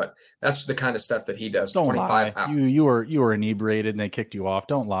happening, but that's the kind of stuff that he does. Don't 25 lie. You were inebriated and they kicked you off.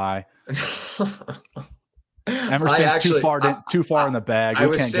 Don't lie. Emerson's too far in the bag. I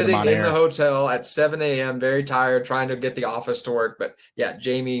was sitting in the hotel at 7 a.m., very tired, trying to get the office to work. But yeah,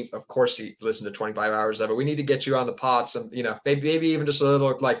 Jamie, of course, he listened to 25 hours of it. We need to get you on the pod. Some, maybe even just a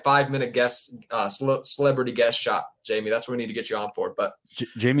little like 5-minute guest, celebrity guest shot, Jamie. That's what we need to get you on for. But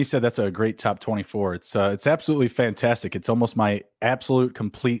Jamie said that's a great top 24. It's absolutely fantastic. It's almost my absolute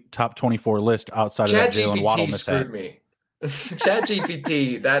complete top 24 list outside of that Jalen Waddle mishap. Screwed me.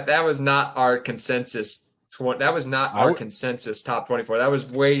 ChatGPT, that was not our consensus. That was not our consensus top 24. That was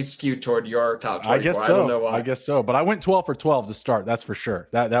way skewed toward your top 24. I guess so. I don't know why. I guess so. But I went 12 for 12 to start. That's for sure.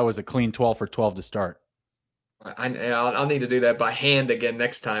 That was a clean 12 for 12 to start. I'll need to do that by hand again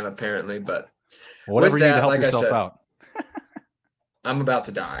next time, apparently. But whatever you need to help yourself out. I'm about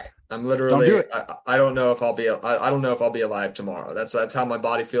to die. I'm literally. Don't do it. I don't know if I'll be. I don't know if I'll be alive tomorrow. That's how my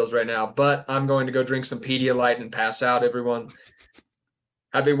body feels right now. But I'm going to go drink some Pedialyte and pass out. Everyone,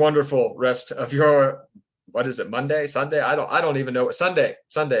 have a wonderful rest of your. What is it? Monday, Sunday? I don't even know. Sunday.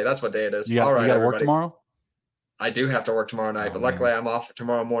 That's what day it is. All right, you got to work tomorrow? I do have to work tomorrow night, but luckily I'm off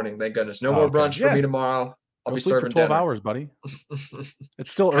tomorrow morning. Thank goodness. No more brunch for me tomorrow. I'll be serving for 12 hours, buddy.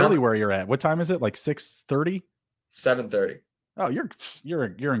 It's still early where you're at. What time is it? Like 6:30? 7:30. Oh,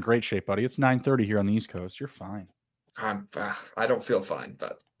 you're in great shape, buddy. It's 9:30 here on the East Coast. You're fine. I don't feel fine,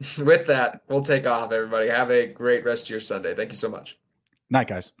 but with that, we'll take off, everybody. Have a great rest of your Sunday. Thank you so much. Night,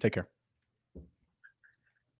 guys. Take care.